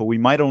example, we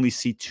might only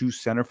see 2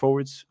 center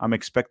forwards. I'm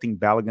expecting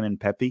Balogun and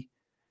Pepe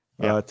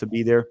to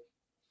be there.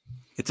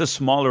 It's a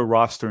smaller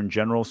roster in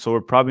general, so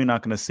we're probably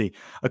not going to see.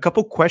 A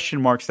couple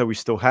question marks that we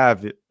still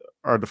have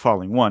are the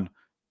following. One,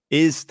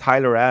 is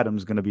Tyler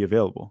Adams going to be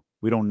available?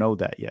 We don't know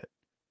that yet.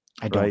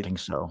 I don't think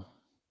so.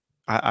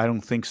 I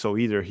don't think so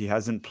either. He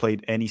hasn't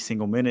played any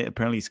single minute.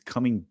 Apparently, he's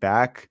coming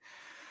back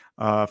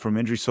from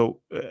injury,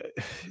 so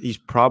he's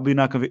probably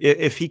not going to.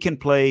 If he can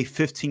play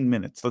 15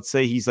 minutes, let's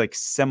say he's like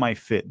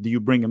semi-fit, do you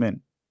bring him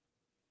in?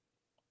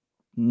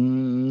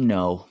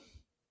 No.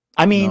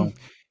 I mean,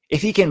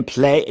 if he can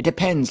play, it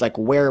depends, like,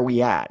 where are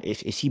we at?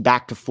 Is he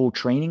back to full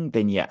training?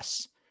 Then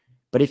yes.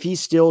 But if he's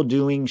still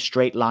doing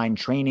straight line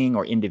training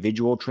or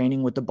individual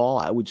training with the ball,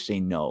 I would say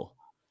no.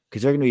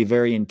 Because they're going to be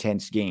very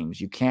intense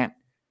games. You can't,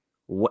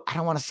 I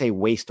don't want to say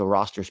waste a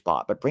roster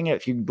spot, but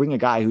if you bring a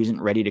guy who isn't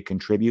ready to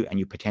contribute and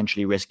you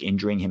potentially risk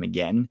injuring him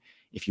again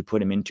if you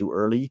put him in too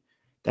early,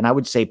 then I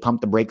would say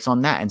pump the brakes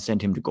on that and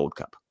send him to Gold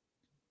Cup.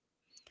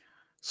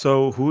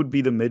 So who would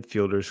be the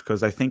midfielders?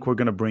 Because I think we're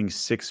going to bring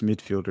 6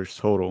 midfielders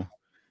total.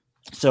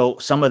 So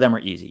some of them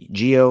are easy.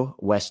 Gio,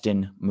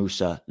 Weston,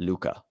 Musa,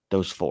 Luca.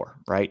 Those 4,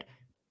 right?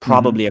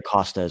 Probably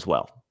Acosta as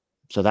well.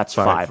 So that's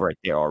 5 right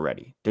there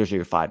already. Those are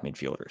your 5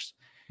 midfielders.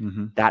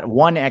 That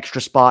one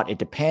extra spot, it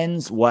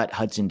depends what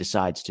Hudson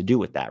decides to do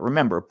with that.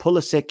 Remember,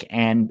 Pulisic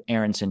and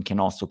Aronson can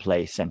also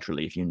play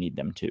centrally if you need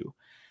them to.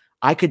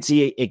 I could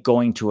see it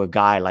going to a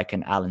guy like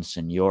an Alan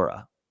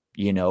Senora,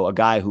 a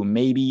guy who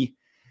maybe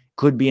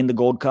could be in the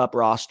Gold Cup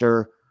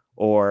roster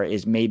or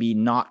is maybe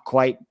not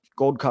quite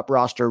Gold Cup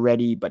roster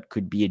ready, but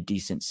could be a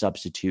decent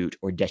substitute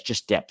or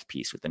just depth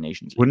piece with the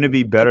Nations League. Wouldn't it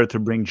be better to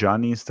bring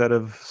Johnny instead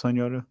of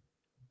Senora?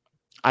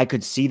 I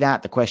could see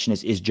that. The question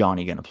is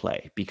Johnny going to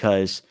play?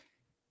 Because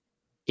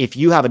if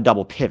you have a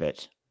double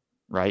pivot,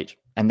 right,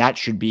 and that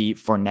should be,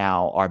 for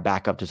now, our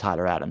backup to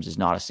Tyler Adams is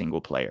not a single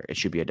player. It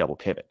should be a double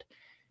pivot.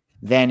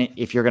 Then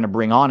if you're going to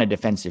bring on a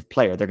defensive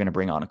player, they're going to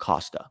bring on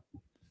Acosta.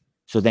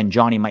 So then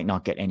Johnny might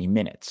not get any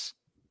minutes.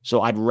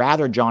 So I'd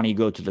rather Johnny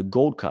go to the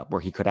Gold Cup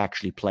where he could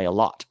actually play a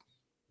lot.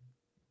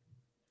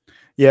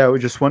 Yeah,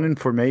 just one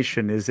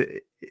information is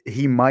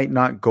he might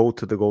not go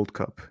to the Gold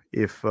Cup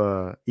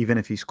even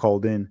if he's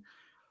called in.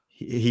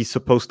 He's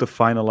supposed to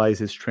finalize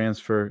his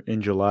transfer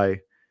in July.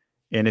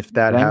 And if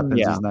that happens,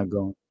 he's not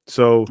going.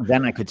 So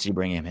then I could see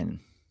bringing him in.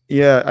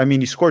 Yeah, I mean,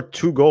 he scored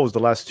 2 goals the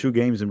last 2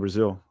 games in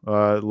Brazil.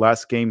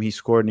 Last game he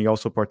scored, and he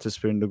also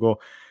participated in the goal.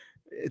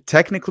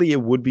 Technically,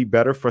 it would be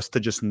better for us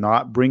to just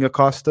not bring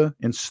Acosta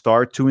and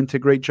start to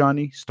integrate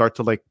Johnny, start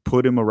to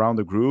put him around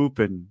the group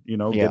and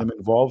get him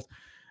involved.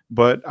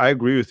 But I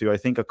agree with you. I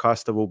think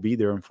Acosta will be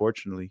there.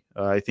 Unfortunately,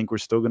 I think we're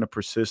still going to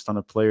persist on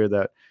a player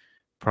that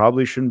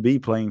probably shouldn't be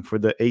playing for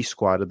the A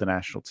squad of the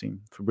national team.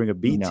 If we bring a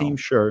B team,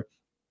 sure.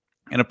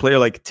 And a player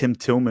like Tim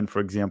Tillman,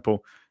 for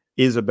example,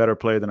 is a better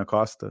player than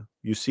Acosta.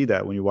 You see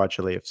that when you watch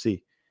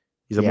LAFC.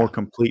 He's a more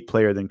complete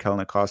player than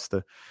Kellen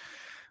Acosta.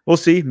 We'll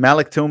see.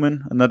 Malik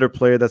Tillman, another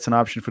player that's an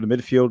option for the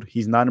midfield.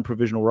 He's not in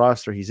provisional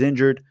roster. He's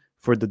injured.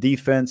 For the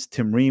defense,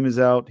 Tim Ream is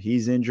out.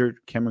 He's injured.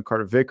 Cameron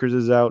Carter-Vickers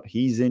is out.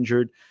 He's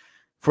injured.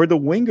 For the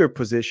winger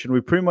position, we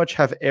pretty much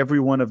have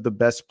every one of the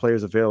best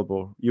players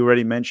available. You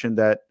already mentioned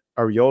that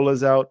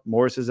Ariola's out,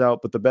 Morris is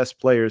out, but the best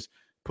players,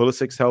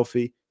 Pulisic's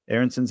healthy,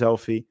 Aronson's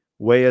healthy,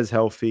 Weah's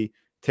healthy,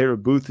 Taylor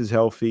Booth is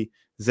healthy,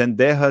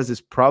 Zendejas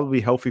is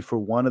probably healthy for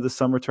one of the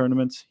summer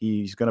tournaments.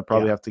 He's going to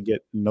probably have to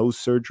get nose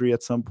surgery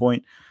at some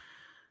point.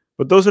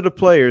 But those are the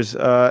players.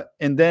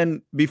 And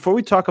then before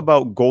we talk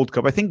about Gold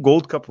Cup, I think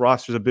Gold Cup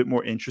roster is a bit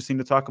more interesting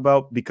to talk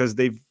about because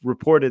they've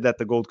reported that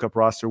the Gold Cup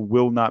roster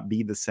will not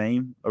be the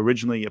same.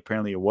 Originally,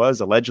 apparently it was.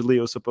 Allegedly,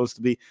 it was supposed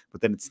to be, but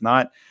then it's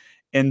not.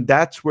 And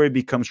that's where it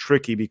becomes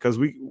tricky because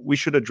we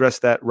should address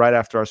that right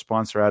after our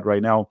sponsor ad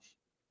right now.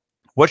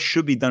 What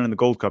should be done in the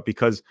Gold Cup?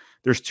 Because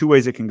there's two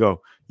ways it can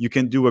go. You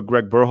can do what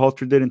Greg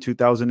Berhalter did in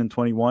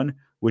 2021,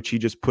 which he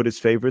just put his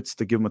favorites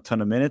to give them a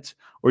ton of minutes,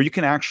 or you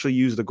can actually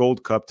use the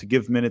Gold Cup to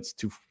give minutes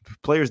to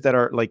players that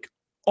are like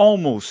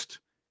almost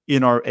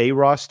in our A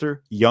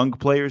roster, young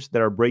players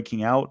that are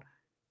breaking out,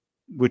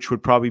 which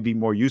would probably be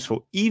more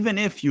useful, even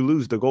if you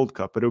lose the Gold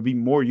Cup. But it would be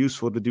more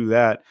useful to do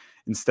that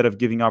instead of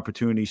giving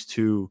opportunities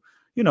to,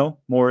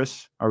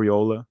 Morris,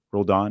 Ariola,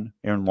 Roldan,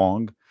 Aaron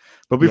Long.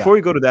 But Yeah. before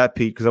we go to that,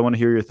 Pete, because I want to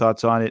hear your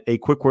thoughts on it, a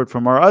quick word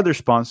from our other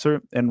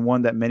sponsor, and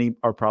one that many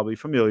are probably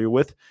familiar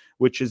with,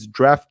 which is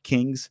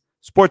DraftKings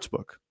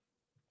Sportsbook.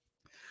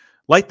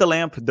 Light the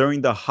lamp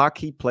during the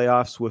hockey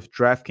playoffs with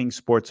DraftKings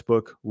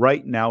Sportsbook.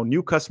 Right now,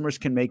 new customers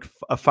can make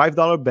a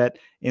 $5 bet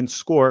and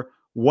score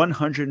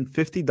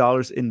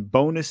 $150 in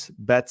bonus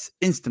bets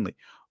instantly.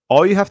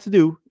 All you have to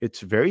do,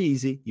 it's very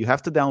easy. You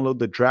have to download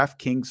the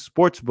DraftKings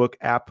Sportsbook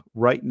app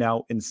right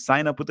now and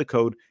sign up with the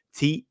code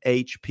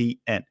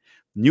THPN.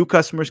 New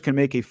customers can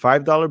make a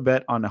 $5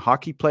 bet on a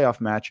hockey playoff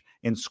match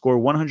and score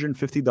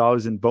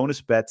 $150 in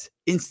bonus bets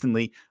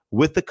instantly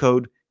with the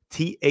code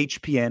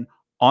THPN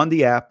on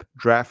the app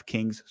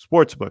DraftKings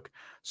Sportsbook.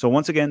 So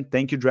once again,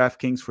 thank you,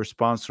 DraftKings, for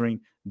sponsoring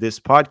this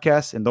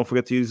podcast. And don't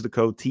forget to use the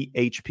code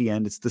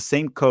THPN. It's the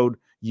same code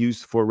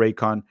used for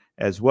Raycon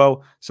as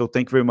well. So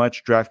thank you very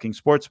much, DraftKings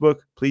Sportsbook.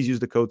 Please use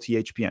the code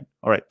THPN.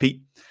 All right,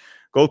 Pete,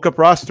 Gold Cup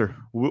roster.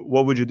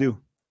 What would you do?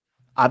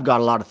 I've got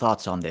a lot of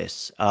thoughts on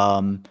this.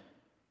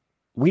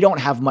 We don't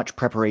have much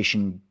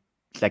preparation,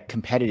 like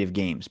competitive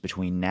games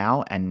between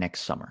now and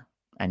next summer.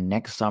 And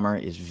next summer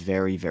is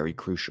very, very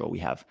crucial. We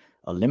have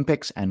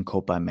Olympics and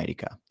Copa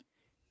America.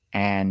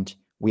 And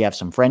we have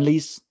some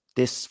friendlies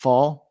this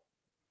fall.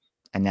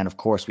 And then, of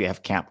course, we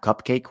have Camp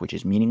Cupcake, which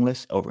is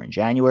meaningless, over in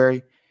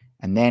January.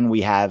 And then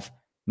we have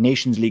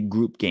Nations League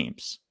group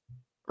games,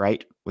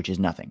 right? Which is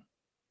nothing.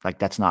 Like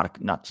that's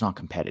not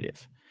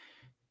competitive.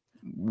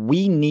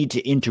 We need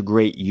to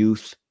integrate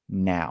youth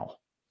now.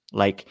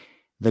 Like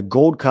the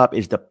Gold Cup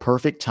is the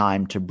perfect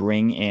time to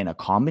bring in a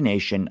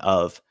combination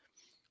of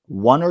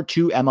one or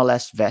two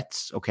MLS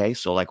vets. Okay.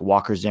 So like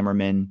Walker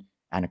Zimmerman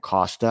and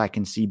Acosta, I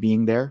can see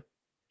being there.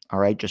 All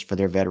right. Just for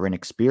their veteran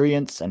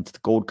experience, and it's the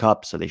Gold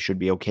Cup. So they should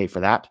be okay for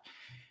that.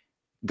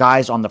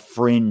 Guys on the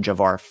fringe of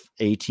our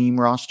A team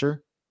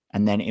roster,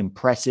 and then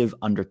impressive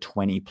under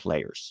 20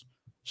 players.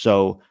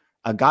 So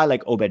a guy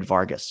like Obed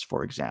Vargas,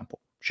 for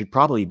example, should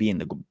probably be in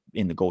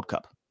the Gold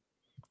Cup.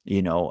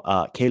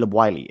 Caleb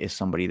Wiley is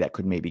somebody that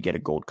could maybe get a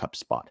Gold Cup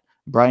spot.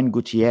 Brian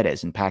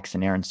Gutierrez and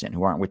Paxton Aronson,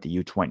 who aren't with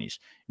the U20s.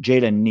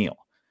 Jalen Neal.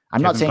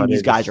 I'm not saying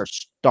these guys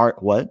are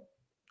what?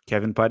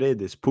 Kevin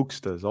Paredes,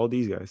 Puxtas, all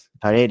these guys.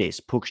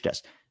 Paredes,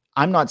 Puxtas.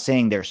 I'm not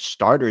saying they're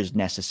starters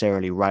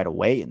necessarily right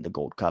away in the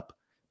Gold Cup,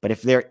 but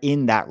if they're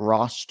in that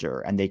roster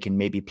and they can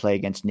maybe play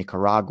against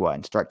Nicaragua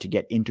and start to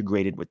get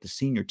integrated with the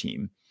senior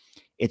team,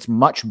 it's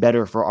much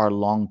better for our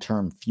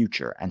long-term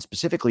future, and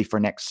specifically for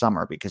next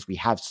summer, because we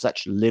have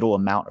such little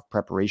amount of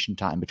preparation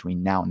time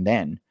between now and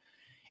then.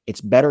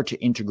 It's better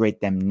to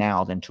integrate them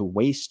now than to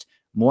waste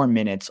more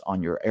minutes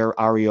on your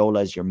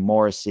Ariolas, your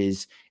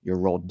Morrises, your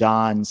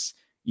Roldans,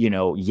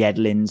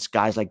 Yedlins,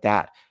 guys like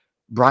that.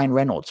 Brian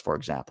Reynolds, for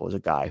example, is a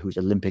guy who's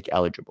Olympic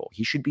eligible.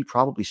 He should be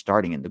probably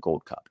starting in the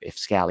Gold Cup if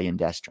Scally and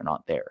Dest are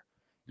not there.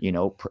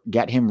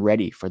 Get him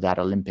ready for that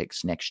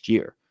Olympics next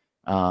year.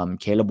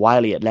 Caleb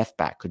Wiley at left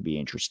back could be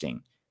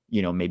interesting.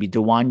 Maybe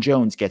DeJuan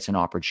Jones gets an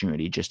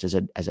opportunity just as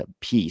a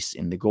piece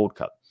in the Gold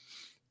Cup.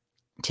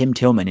 Tim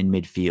Tillman in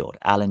midfield,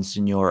 Alan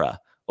Senora,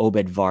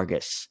 Obed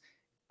Vargas,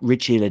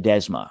 Richie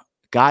Ledesma,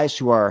 guys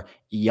who are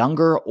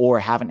younger or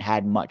haven't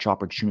had much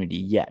opportunity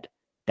yet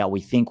that we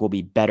think will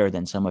be better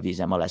than some of these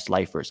MLS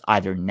lifers,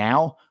 either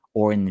now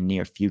or in the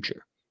near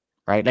future,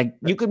 right? Like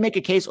you could make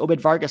a case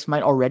Obed Vargas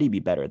might already be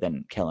better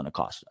than Kellen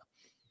Acosta,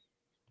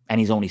 and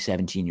he's only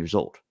 17 years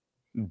old.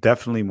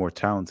 Definitely more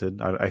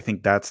talented. I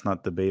think that's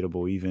not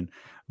debatable even.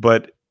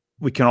 But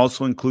we can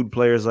also include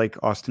players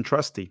like Austin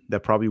Trusty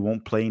that probably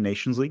won't play in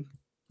Nations League.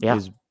 Yeah.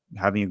 Is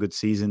having a good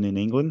season in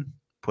England.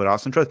 Put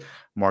Austin Trusty.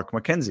 Mark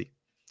McKenzie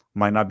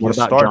might not be what a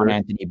about starter. John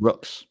Anthony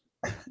Brooks?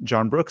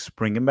 John Brooks,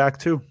 bring him back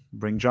too.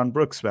 Bring John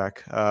Brooks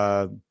back.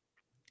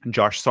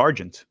 Josh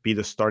Sargent, be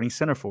the starting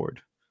center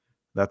forward.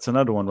 That's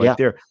another one right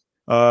there.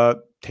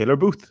 Taylor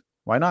Booth.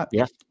 Why not?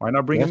 Yeah. Why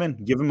not bring him in?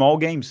 Give him all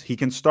games. He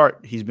can start.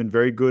 He's been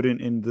very good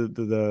in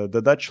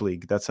the Dutch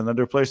league. That's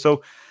another player.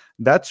 So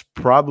that's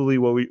probably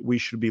what we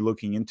should be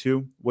looking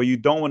into. What you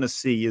don't want to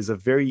see is a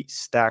very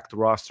stacked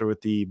roster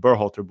with the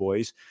Berhalter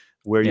boys,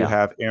 where you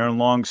have Aaron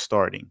Long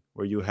starting,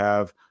 where you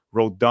have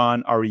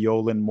Roldan,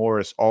 Ariola, and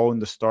Morris all in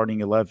the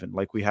starting 11,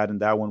 like we had in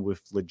that one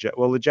with Leggett.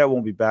 Well, Leggett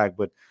won't be back,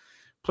 but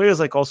players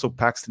like also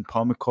Paxton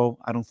Pomykal,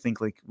 I don't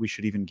think like we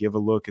should even give a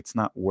look. It's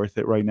not worth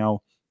it right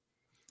now.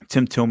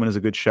 Tim Tillman is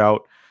a good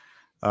shout.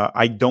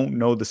 I don't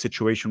know the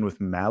situation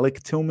with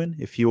Malik Tillman,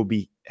 if he will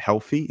be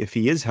healthy. If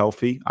he is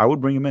healthy, I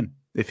would bring him in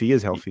if he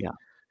is healthy. Yeah.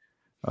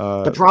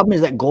 The problem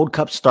is that Gold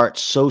Cup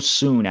starts so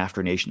soon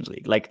after Nations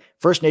League. Like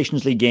first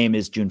Nations League game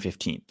is June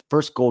 15th.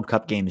 First Gold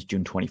Cup game is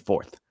June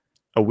 24th.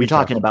 A You're week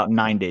talking after. about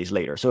 9 days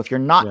later. So if you're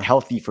not Yeah.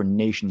 healthy for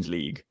Nations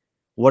League,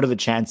 what are the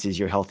chances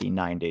you're healthy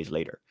 9 days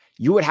later?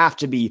 You would have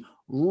to be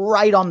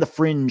right on the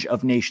fringe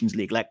of Nations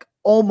League. Like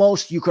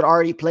almost you could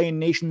already play in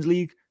Nations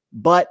League,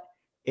 but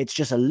it's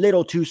just a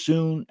little too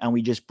soon, and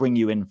we just bring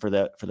you in for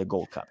the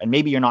Gold Cup. And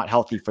maybe you're not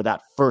healthy for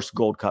that first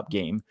Gold Cup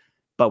game,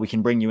 but we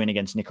can bring you in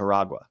against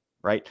Nicaragua,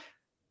 right?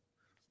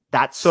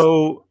 That's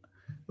So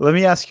let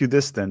me ask you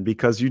this then,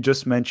 because you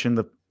just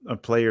mentioned a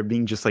player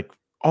being just like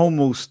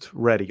almost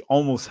ready,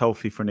 almost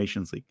healthy for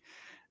Nations League.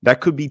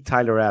 That could be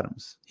Tyler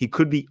Adams. He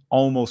could be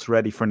almost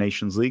ready for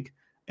Nations League.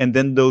 And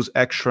then those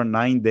extra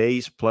 9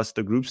 days plus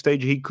the group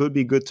stage, he could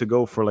be good to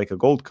go for like a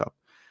Gold Cup.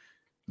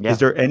 Is yeah.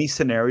 there any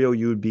scenario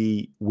you would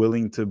be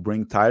willing to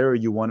bring Tyler, or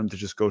you want him to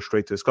just go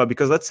straight to his club?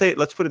 Because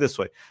let's put it this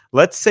way.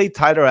 Let's say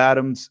Tyler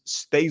Adams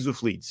stays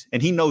with Leeds,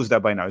 and he knows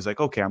that by now. He's like,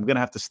 okay, I'm going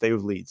to have to stay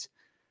with Leeds.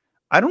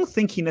 I don't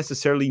think he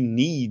necessarily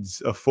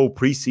needs a full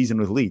preseason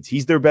with Leeds.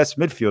 He's their best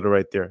midfielder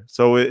right there.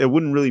 So it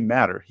wouldn't really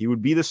matter. He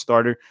would be the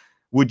starter.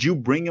 Would you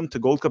bring him to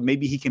Gold Cup?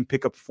 Maybe he can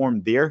pick up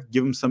form there,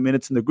 give him some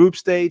minutes in the group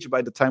stage.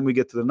 By the time we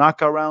get to the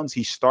knockout rounds,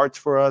 he starts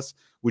for us.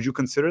 Would you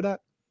consider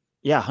that?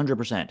 Yeah,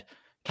 100%.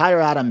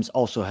 Tyler Adams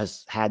also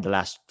has had the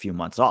last few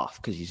months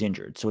off because he's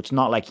injured. So it's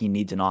not like he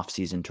needs an off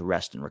season to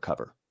rest and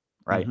recover,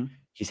 right? Mm-hmm.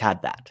 He's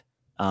had that.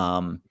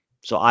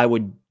 So I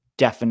would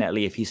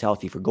definitely, if he's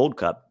healthy for Gold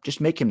Cup, just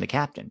make him the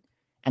captain.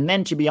 And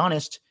then, to be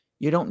honest,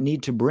 you don't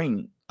need to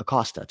bring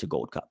Acosta to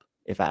Gold Cup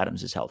if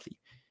Adams is healthy.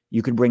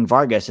 You could bring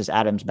Vargas as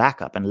Adams'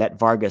 backup and let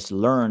Vargas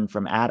learn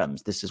from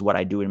Adams. This is what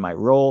I do in my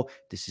role.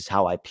 This is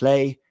how I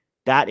play.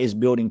 That is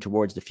building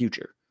towards the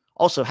future.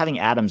 Also, having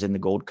Adams in the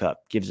Gold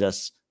Cup gives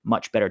us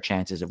much better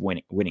chances of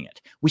winning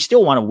it. We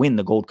still want to win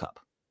the Gold Cup,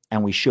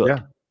 and we should,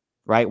 Yeah.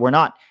 right?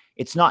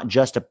 It's not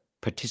just a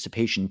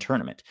participation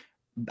tournament.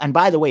 And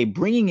by the way,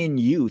 bringing in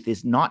youth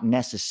is not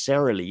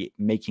necessarily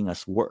making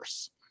us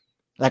worse.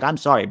 Like, I'm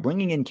sorry,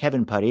 bringing in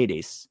Kevin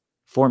Paredes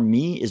for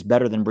me is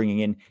better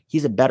than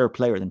he's a better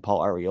player than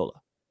Paul Arriola.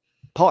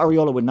 Paul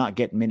Arriola would not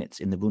get minutes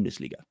in the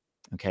Bundesliga.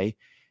 Okay.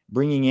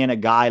 Bringing in a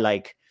guy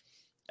like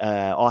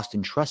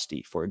Austin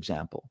Trusty, for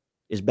example,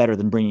 is better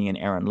than bringing in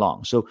Aaron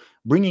Long. So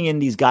bringing in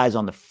these guys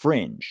on the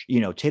fringe,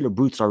 Taylor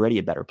Booth's already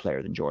a better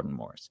player than Jordan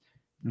Morris.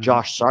 Mm-hmm.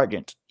 Josh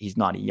Sargent, he's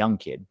not a young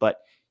kid, but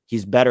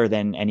he's better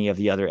than any of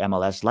the other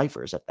MLS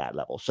lifers at that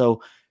level.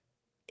 So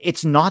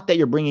it's not that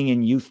you're bringing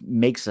in youth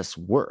makes us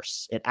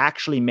worse. It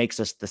actually makes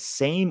us the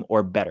same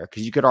or better,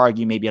 because you could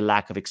argue maybe a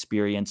lack of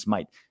experience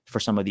for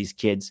some of these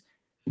kids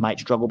might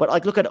struggle. But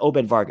like, look at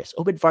Obed Vargas.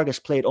 Obed Vargas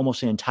played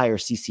almost an entire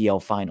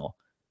CCL final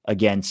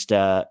against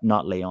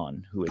not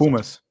Leon, who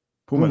is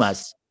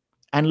Pumas,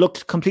 and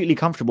looked completely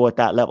comfortable at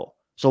that level.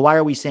 So why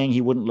are we saying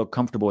he wouldn't look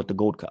comfortable at the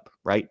Gold Cup,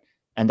 right?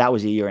 And that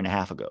was a year and a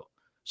half ago.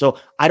 So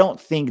I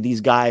don't think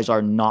these guys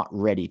are not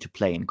ready to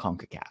play in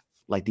CONCACAF,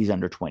 like these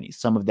under 20s.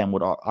 Some of them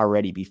would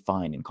already be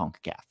fine in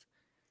CONCACAF.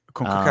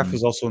 CONCACAF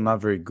is also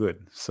not very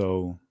good.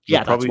 So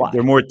that's why.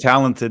 they're more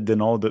talented than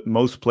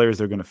most players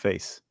they're going to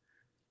face.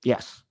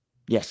 Yes,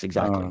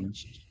 exactly.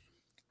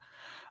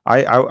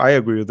 I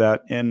agree with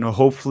that, and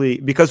hopefully,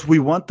 because we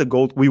want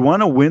we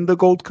want to win the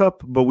Gold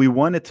Cup, but we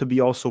want it to be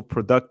also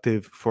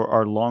productive for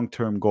our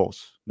long-term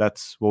goals.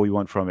 That's what we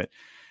want from it.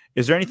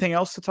 Is there anything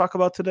else to talk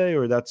about today,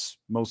 or that's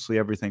mostly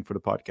everything for the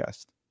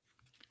podcast?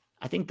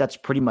 I think that's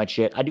pretty much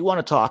it. I do want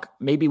to talk.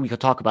 Maybe we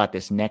could talk about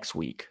this next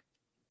week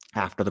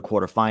after the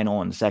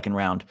quarterfinal and the second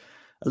round.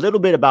 A little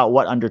bit about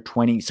what under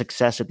 20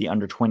 success at the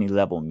under 20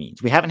 level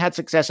means. We haven't had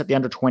success at the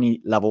under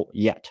 20 level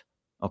yet.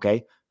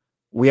 Okay.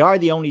 We are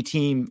the only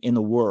team in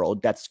the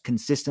world that's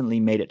consistently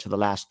made it to the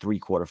last 3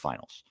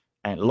 quarterfinals.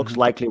 And it looks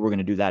likely we're going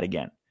to do that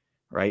again,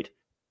 right?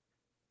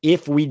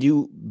 If we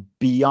do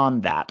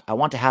beyond that, I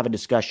want to have a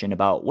discussion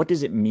about what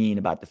does it mean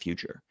about the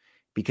future?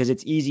 Because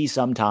it's easy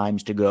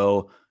sometimes to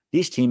go,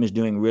 this team is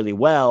doing really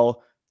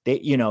well. They,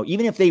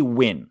 even if they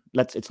win,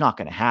 it's not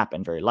going to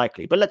happen very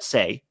likely. But let's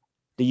say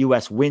the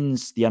US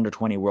wins the under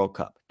 20 World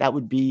Cup. That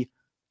would be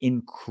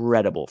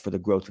incredible for the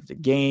growth of the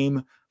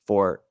game,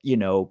 for,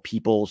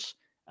 people's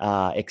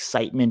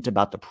excitement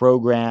about the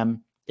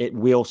program. It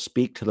will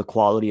speak to the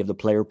quality of the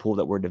player pool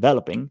that we're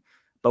developing,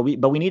 but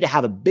we need to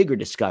have a bigger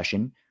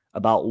discussion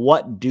about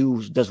what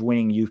does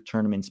winning youth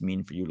tournaments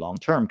mean for you long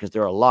term, because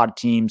there are a lot of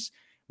teams,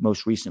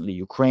 most recently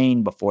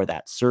Ukraine, before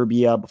that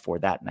Serbia, before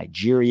that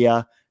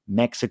Nigeria,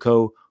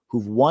 Mexico,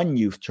 who've won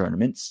youth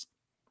tournaments,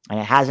 and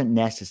it hasn't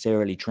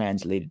necessarily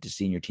translated to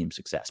senior team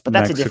success. But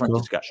that's a different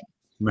discussion.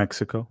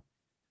 Mexico.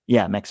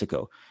 Yeah,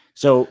 Mexico.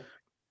 So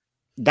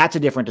that's a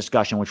different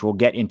discussion, which we'll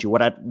get into.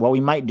 What we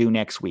might do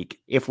next week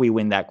if we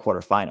win that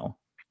quarterfinal.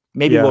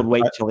 Maybe we'll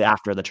wait till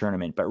after the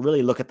tournament, but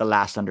really look at the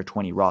last under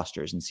 20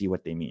 rosters and see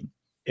what they mean.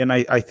 And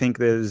I think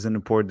that is an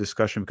important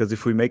discussion, because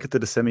if we make it to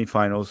the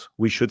semifinals,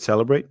 we should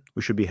celebrate.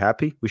 We should be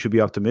happy. We should be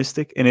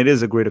optimistic. And it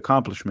is a great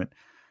accomplishment.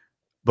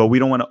 But we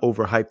don't want to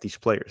overhype these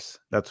players.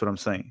 That's what I'm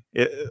saying.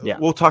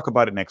 We'll talk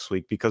about it next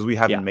week, because we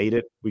haven't made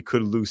it. We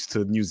could lose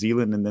to New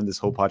Zealand, and then this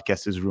whole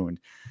podcast is ruined.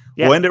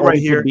 Yeah, we'll end it right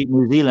here. Could beat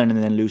New Zealand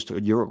and then lose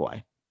to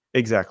Uruguay.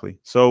 Exactly.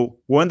 So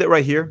we'll end it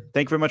right here.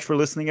 Thank you very much for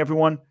listening,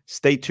 everyone.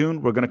 Stay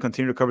tuned. We're going to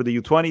continue to cover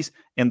the U20s,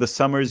 and the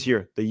summer is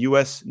here. The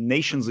U.S.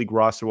 Nations League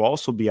roster will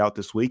also be out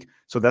this week.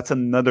 So that's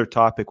another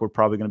topic we're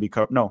probably going to be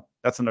covering. No,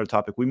 that's another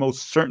topic we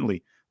most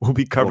certainly will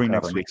be We'll covering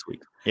cover next week. next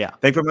week. Yeah.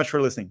 Thank you very much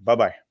for listening.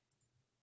 Bye-bye.